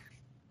July?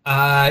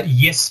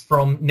 Yes,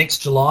 from next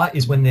July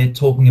is when they're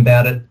talking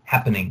about it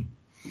happening.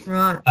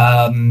 Right.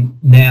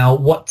 Now,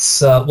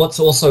 what's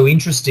also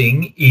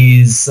interesting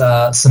is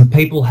some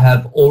people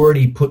have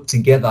already put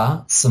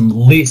together some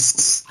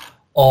lists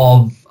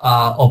of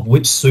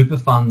which super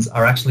funds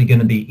are actually going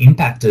to be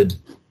impacted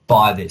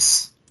by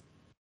this.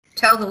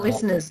 Tell the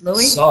listeners,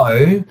 Louis.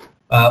 So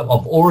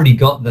I've already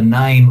got the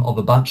name of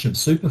a bunch of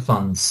super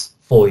funds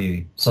for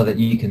you so that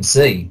you can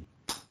see.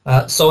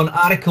 So an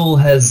article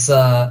has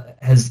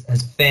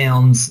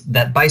found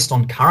that based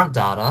on current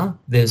data,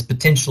 there's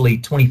potentially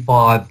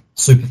 25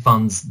 super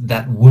funds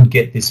that would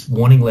get this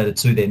warning letter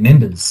to their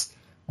members.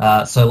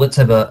 So let's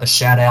have a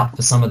shout out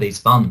for some of these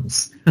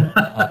funds.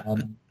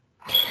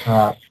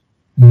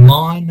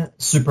 Mine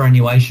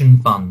Superannuation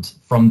Fund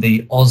from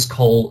the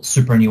Auscol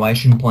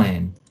Superannuation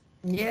Plan.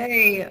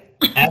 Yay.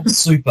 Ab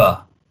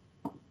Super.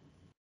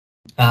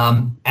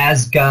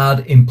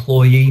 Asgard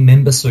Employee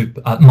Member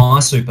Super, My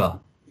Super.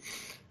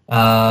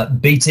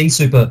 BT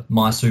Super,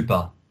 My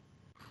Super.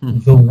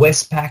 The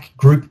Westpac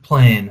Group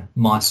Plan,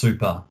 My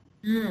Super.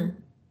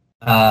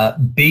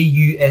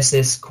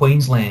 BUSS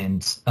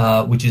Queensland,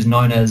 which is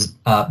known as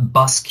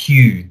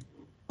BusQ,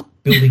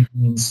 Building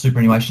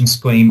Superannuation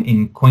Scheme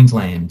in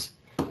Queensland.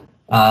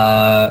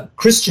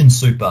 Christian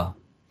Super,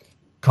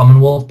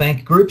 Commonwealth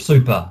Bank Group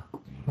Super,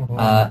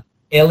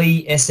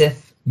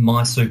 LESF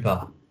My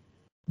Super,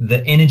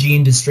 the Energy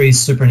Industries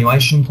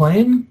Superannuation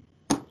Plan,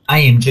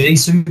 AMG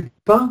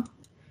Super,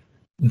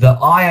 the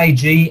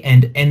IAG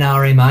and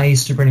NRMA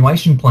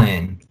Superannuation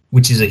Plan,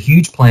 which is a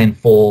huge plan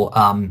for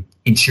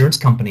insurance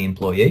company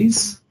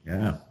employees.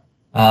 Yeah.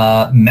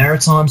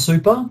 Maritime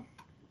Super.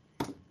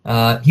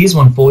 Here's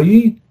one for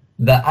you.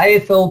 The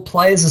AFL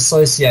Players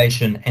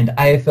Association and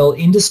AFL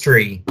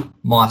Industry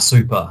My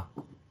Super.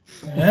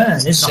 Yeah,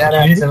 Shout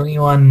out to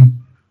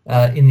anyone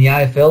in the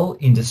AFL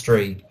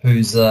industry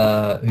who's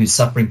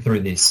suffering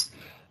through this.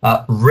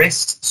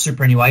 Rest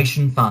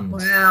Superannuation Fund.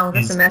 Wow,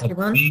 that's a massive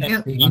one. Big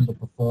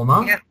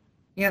underperformer.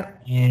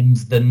 Yep. And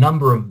the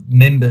number of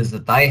members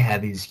that they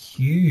have is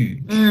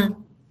huge.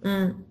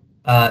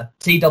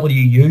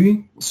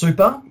 TWU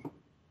Super,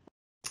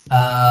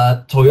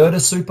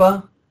 Toyota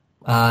Super,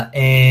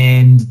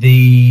 and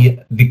the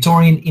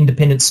Victorian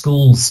Independent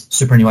Schools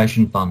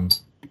Superannuation Fund.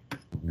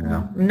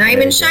 Yeah.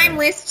 Name and shame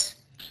list.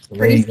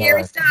 Pretty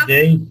scary stuff.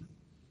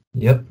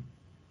 Yep.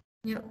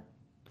 Yep.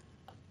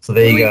 So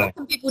there you go. What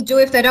can people do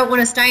if they don't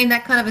want to stay in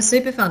that kind of a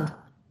super fund?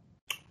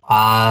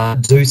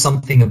 Do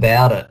something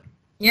about it.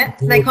 Yeah,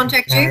 so they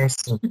contact you?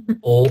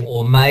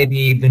 or maybe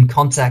even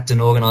contact an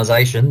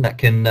organisation that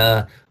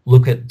can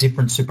look at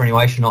different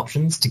superannuation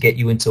options to get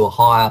you into a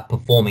higher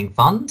performing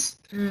fund.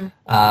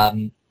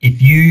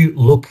 If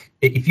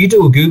you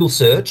do a Google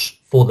search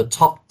for the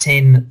top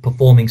 10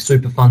 performing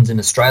super funds in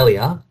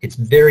Australia, it's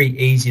very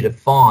easy to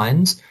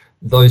find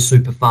those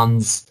super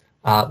funds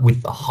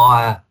with a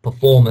higher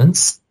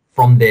performance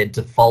from their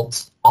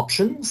default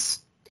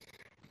options.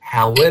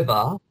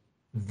 However,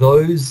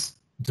 those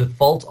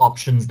default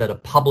options that are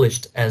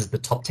published as the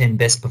top 10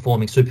 best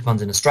performing super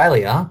funds in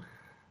Australia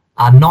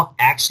are not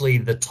actually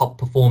the top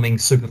performing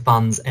super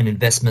funds and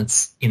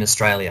investments in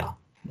Australia.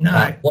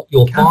 No. What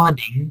you're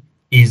finding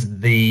is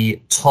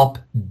the top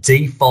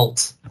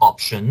default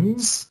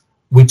options,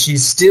 which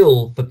is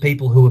still for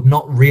people who have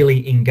not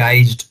really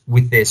engaged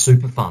with their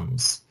super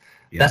funds.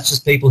 Yeah. That's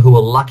just people who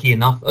are lucky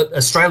enough.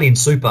 Australian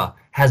Super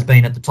has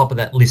been at the top of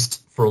that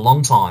list for a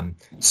long time.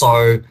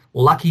 So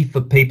lucky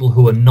for people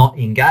who are not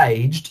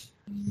engaged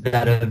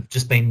that have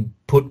just been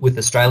put with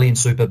Australian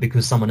Super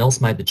because someone else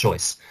made the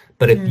choice.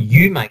 But if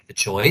you make the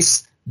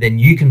choice, then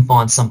you can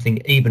find something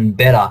even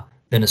better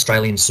than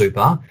Australian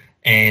Super.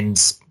 And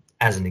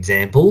as an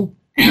example,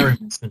 our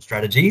investment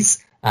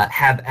strategies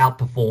have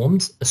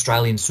outperformed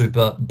Australian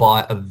Super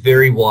by a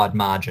very wide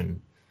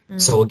margin.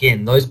 So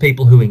again, those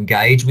people who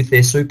engage with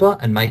their super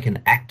and make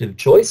an active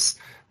choice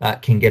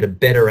can get a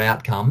better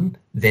outcome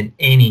than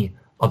any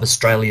of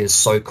Australia's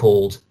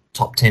so-called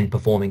top 10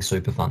 performing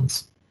super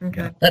funds.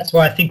 Okay. That's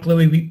why I think,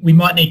 Louis, we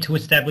might need to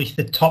establish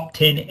the top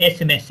 10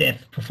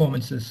 SMSF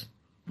performances.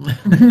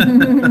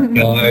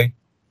 No,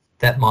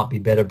 that might be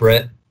better,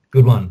 Brett.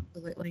 Good one.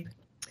 Absolutely.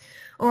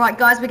 All right,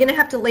 guys, we're going to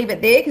have to leave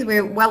it there because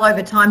we're well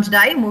over time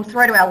today, and we'll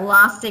throw to our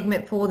last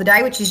segment for the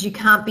day, which is You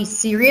Can't Be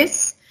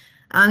Serious.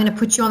 I'm going to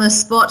put you on the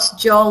spot.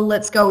 Joel,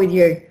 let's go with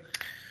you.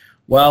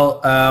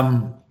 Well,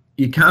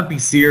 you can't be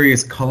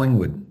serious,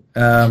 Collingwood.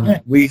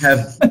 We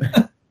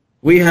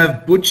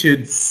have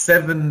butchered six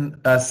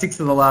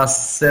of the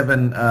last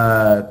seven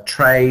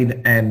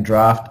trade and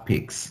draft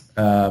picks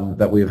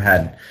that we've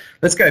had.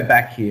 Let's go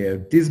back here.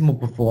 Dismal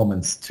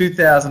performance.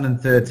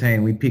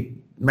 2013, we picked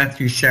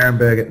Matthew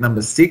Scharenberg at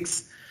number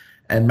 6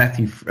 and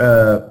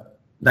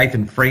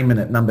Nathan Freeman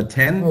at number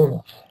 10.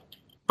 Oh.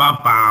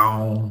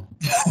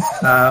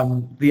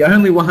 The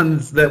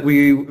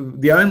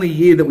only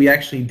year that we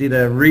actually did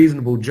a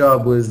reasonable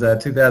job was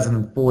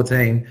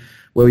 2014,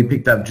 where we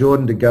picked up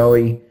Jordan De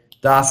Goey,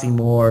 Darcy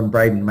Moore and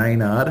Braden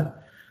Maynard.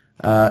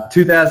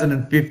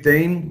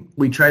 2015,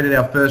 we traded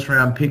our first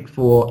round pick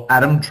for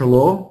Adam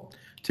Treloar.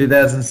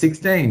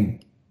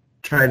 2016,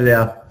 traded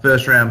our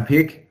first round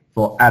pick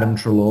for Adam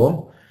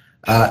Treloar.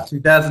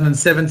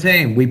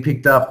 2017, we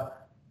picked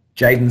up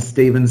Jaden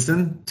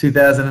Stevenson.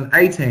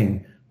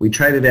 2018, we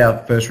traded our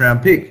first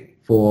round pick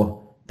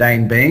for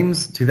Dane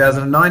Beams.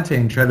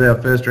 2019, traded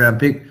our first round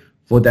pick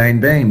for Dane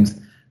Beams.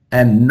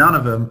 And none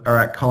of them are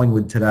at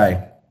Collingwood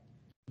today.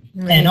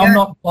 And I'm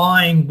not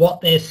buying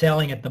what they're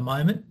selling at the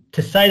moment.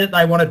 To say that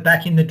they want it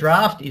back in the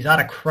draft is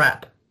utter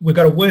crap. We've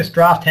got a worse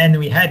draft hand than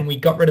we had, and we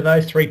got rid of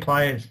those 3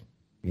 players.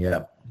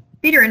 Yeah.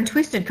 Bitter and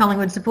twisted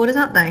Collingwood supporters,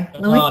 aren't they,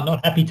 Louis? Oh,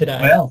 not happy today.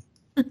 Well,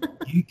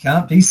 You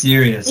can't be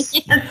serious.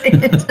 That's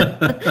it.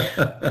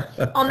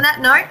 On that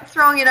note,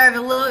 throwing it over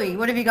Louis,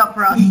 what have you got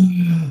for us?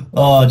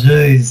 Oh,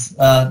 geez.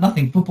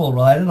 Nothing football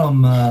related.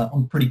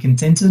 I'm pretty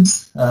contented.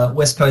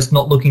 West Coast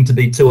not looking to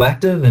be too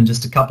active and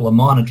just a couple of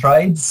minor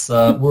trades.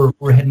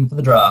 We're heading for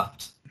the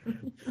draft.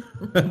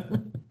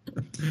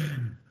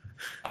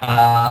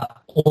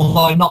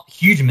 Although not a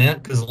huge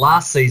amount, because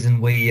last season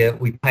we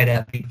paid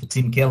out big for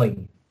Tim Kelly.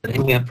 But he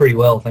went pretty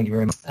well, thank you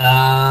very much.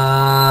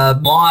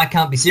 My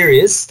can't be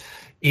serious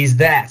is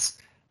that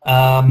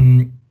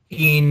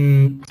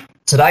in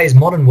today's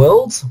modern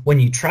world, when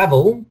you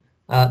travel,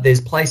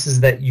 there's places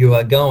that you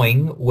are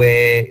going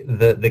where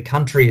the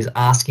country is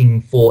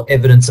asking for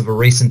evidence of a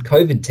recent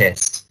COVID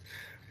test,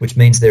 which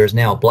means there is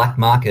now a black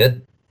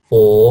market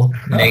for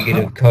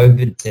negative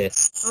COVID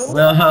tests.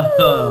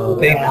 Oh,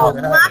 People,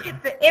 market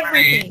for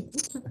everything.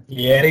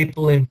 Yeah.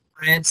 People in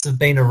France have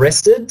been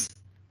arrested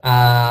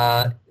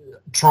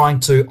trying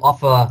to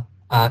offer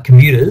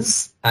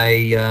commuters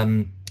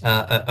a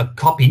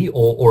copy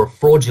or a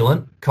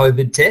fraudulent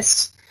COVID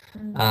test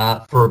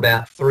for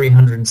about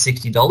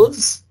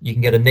 $360. You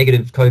can get a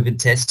negative COVID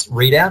test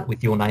readout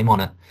with your name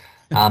on it.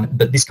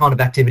 But this kind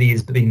of activity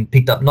has been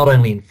picked up not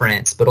only in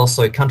France, but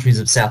also countries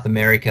of South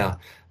America,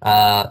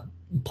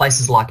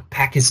 places like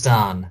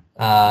Pakistan,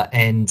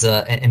 and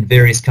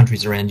various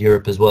countries around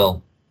Europe as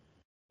well.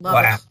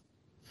 Love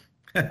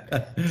it.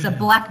 It's a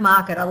black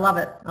market. I love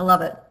it. I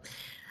love it.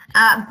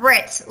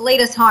 Brett,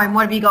 lead us home.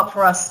 What have you got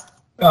for us?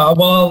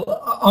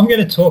 Well, I'm going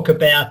to talk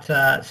about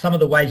some of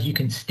the ways you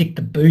can stick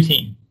the boot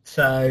in.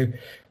 So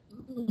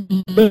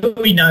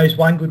Louis knows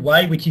one good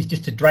way, which is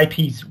just to drape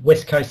his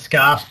West Coast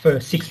scarf for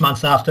 6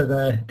 months after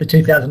the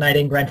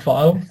 2018 grand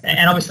final.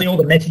 And obviously all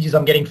the messages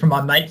I'm getting from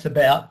my mates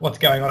about what's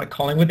going on at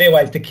Collingwood, their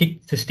ways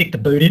to stick the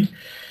boot in.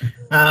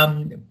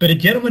 But a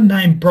gentleman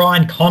named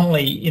Brian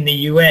Connolly in the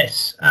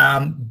US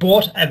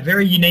bought a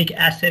very unique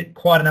asset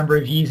quite a number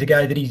of years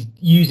ago that he's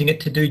using it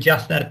to do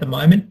just that at the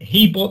moment.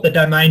 He bought the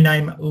domain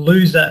name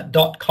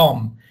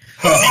loser.com.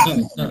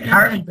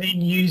 Currently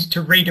being used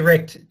to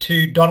redirect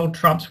to Donald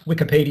Trump's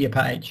Wikipedia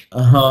page.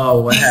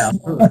 Oh, wow.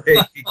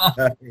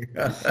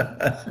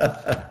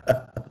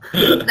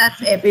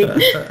 That's epic.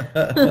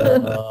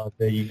 Oh,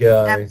 there you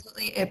go.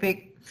 Absolutely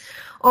epic.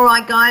 All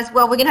right, guys.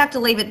 Well, we're going to have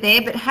to leave it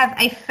there, but have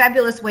a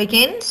fabulous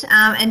weekend.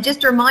 And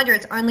just a reminder,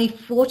 it's only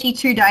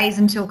 42 days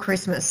until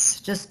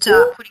Christmas. Just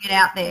putting it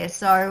out there.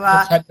 So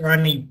let's hope there are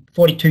only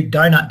 42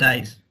 donut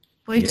days.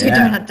 42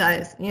 donut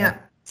days, yeah.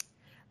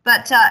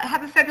 But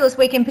have a fabulous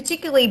weekend,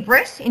 particularly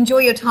Brett. Enjoy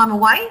your time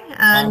away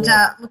and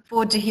look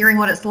forward to hearing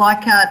what it's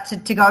like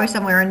to go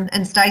somewhere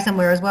and stay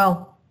somewhere as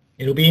well.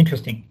 It'll be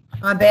interesting.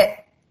 I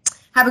bet.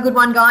 Have a good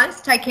one, guys.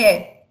 Take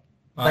care.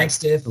 Thanks,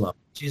 Steph.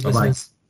 Cheers, listeners.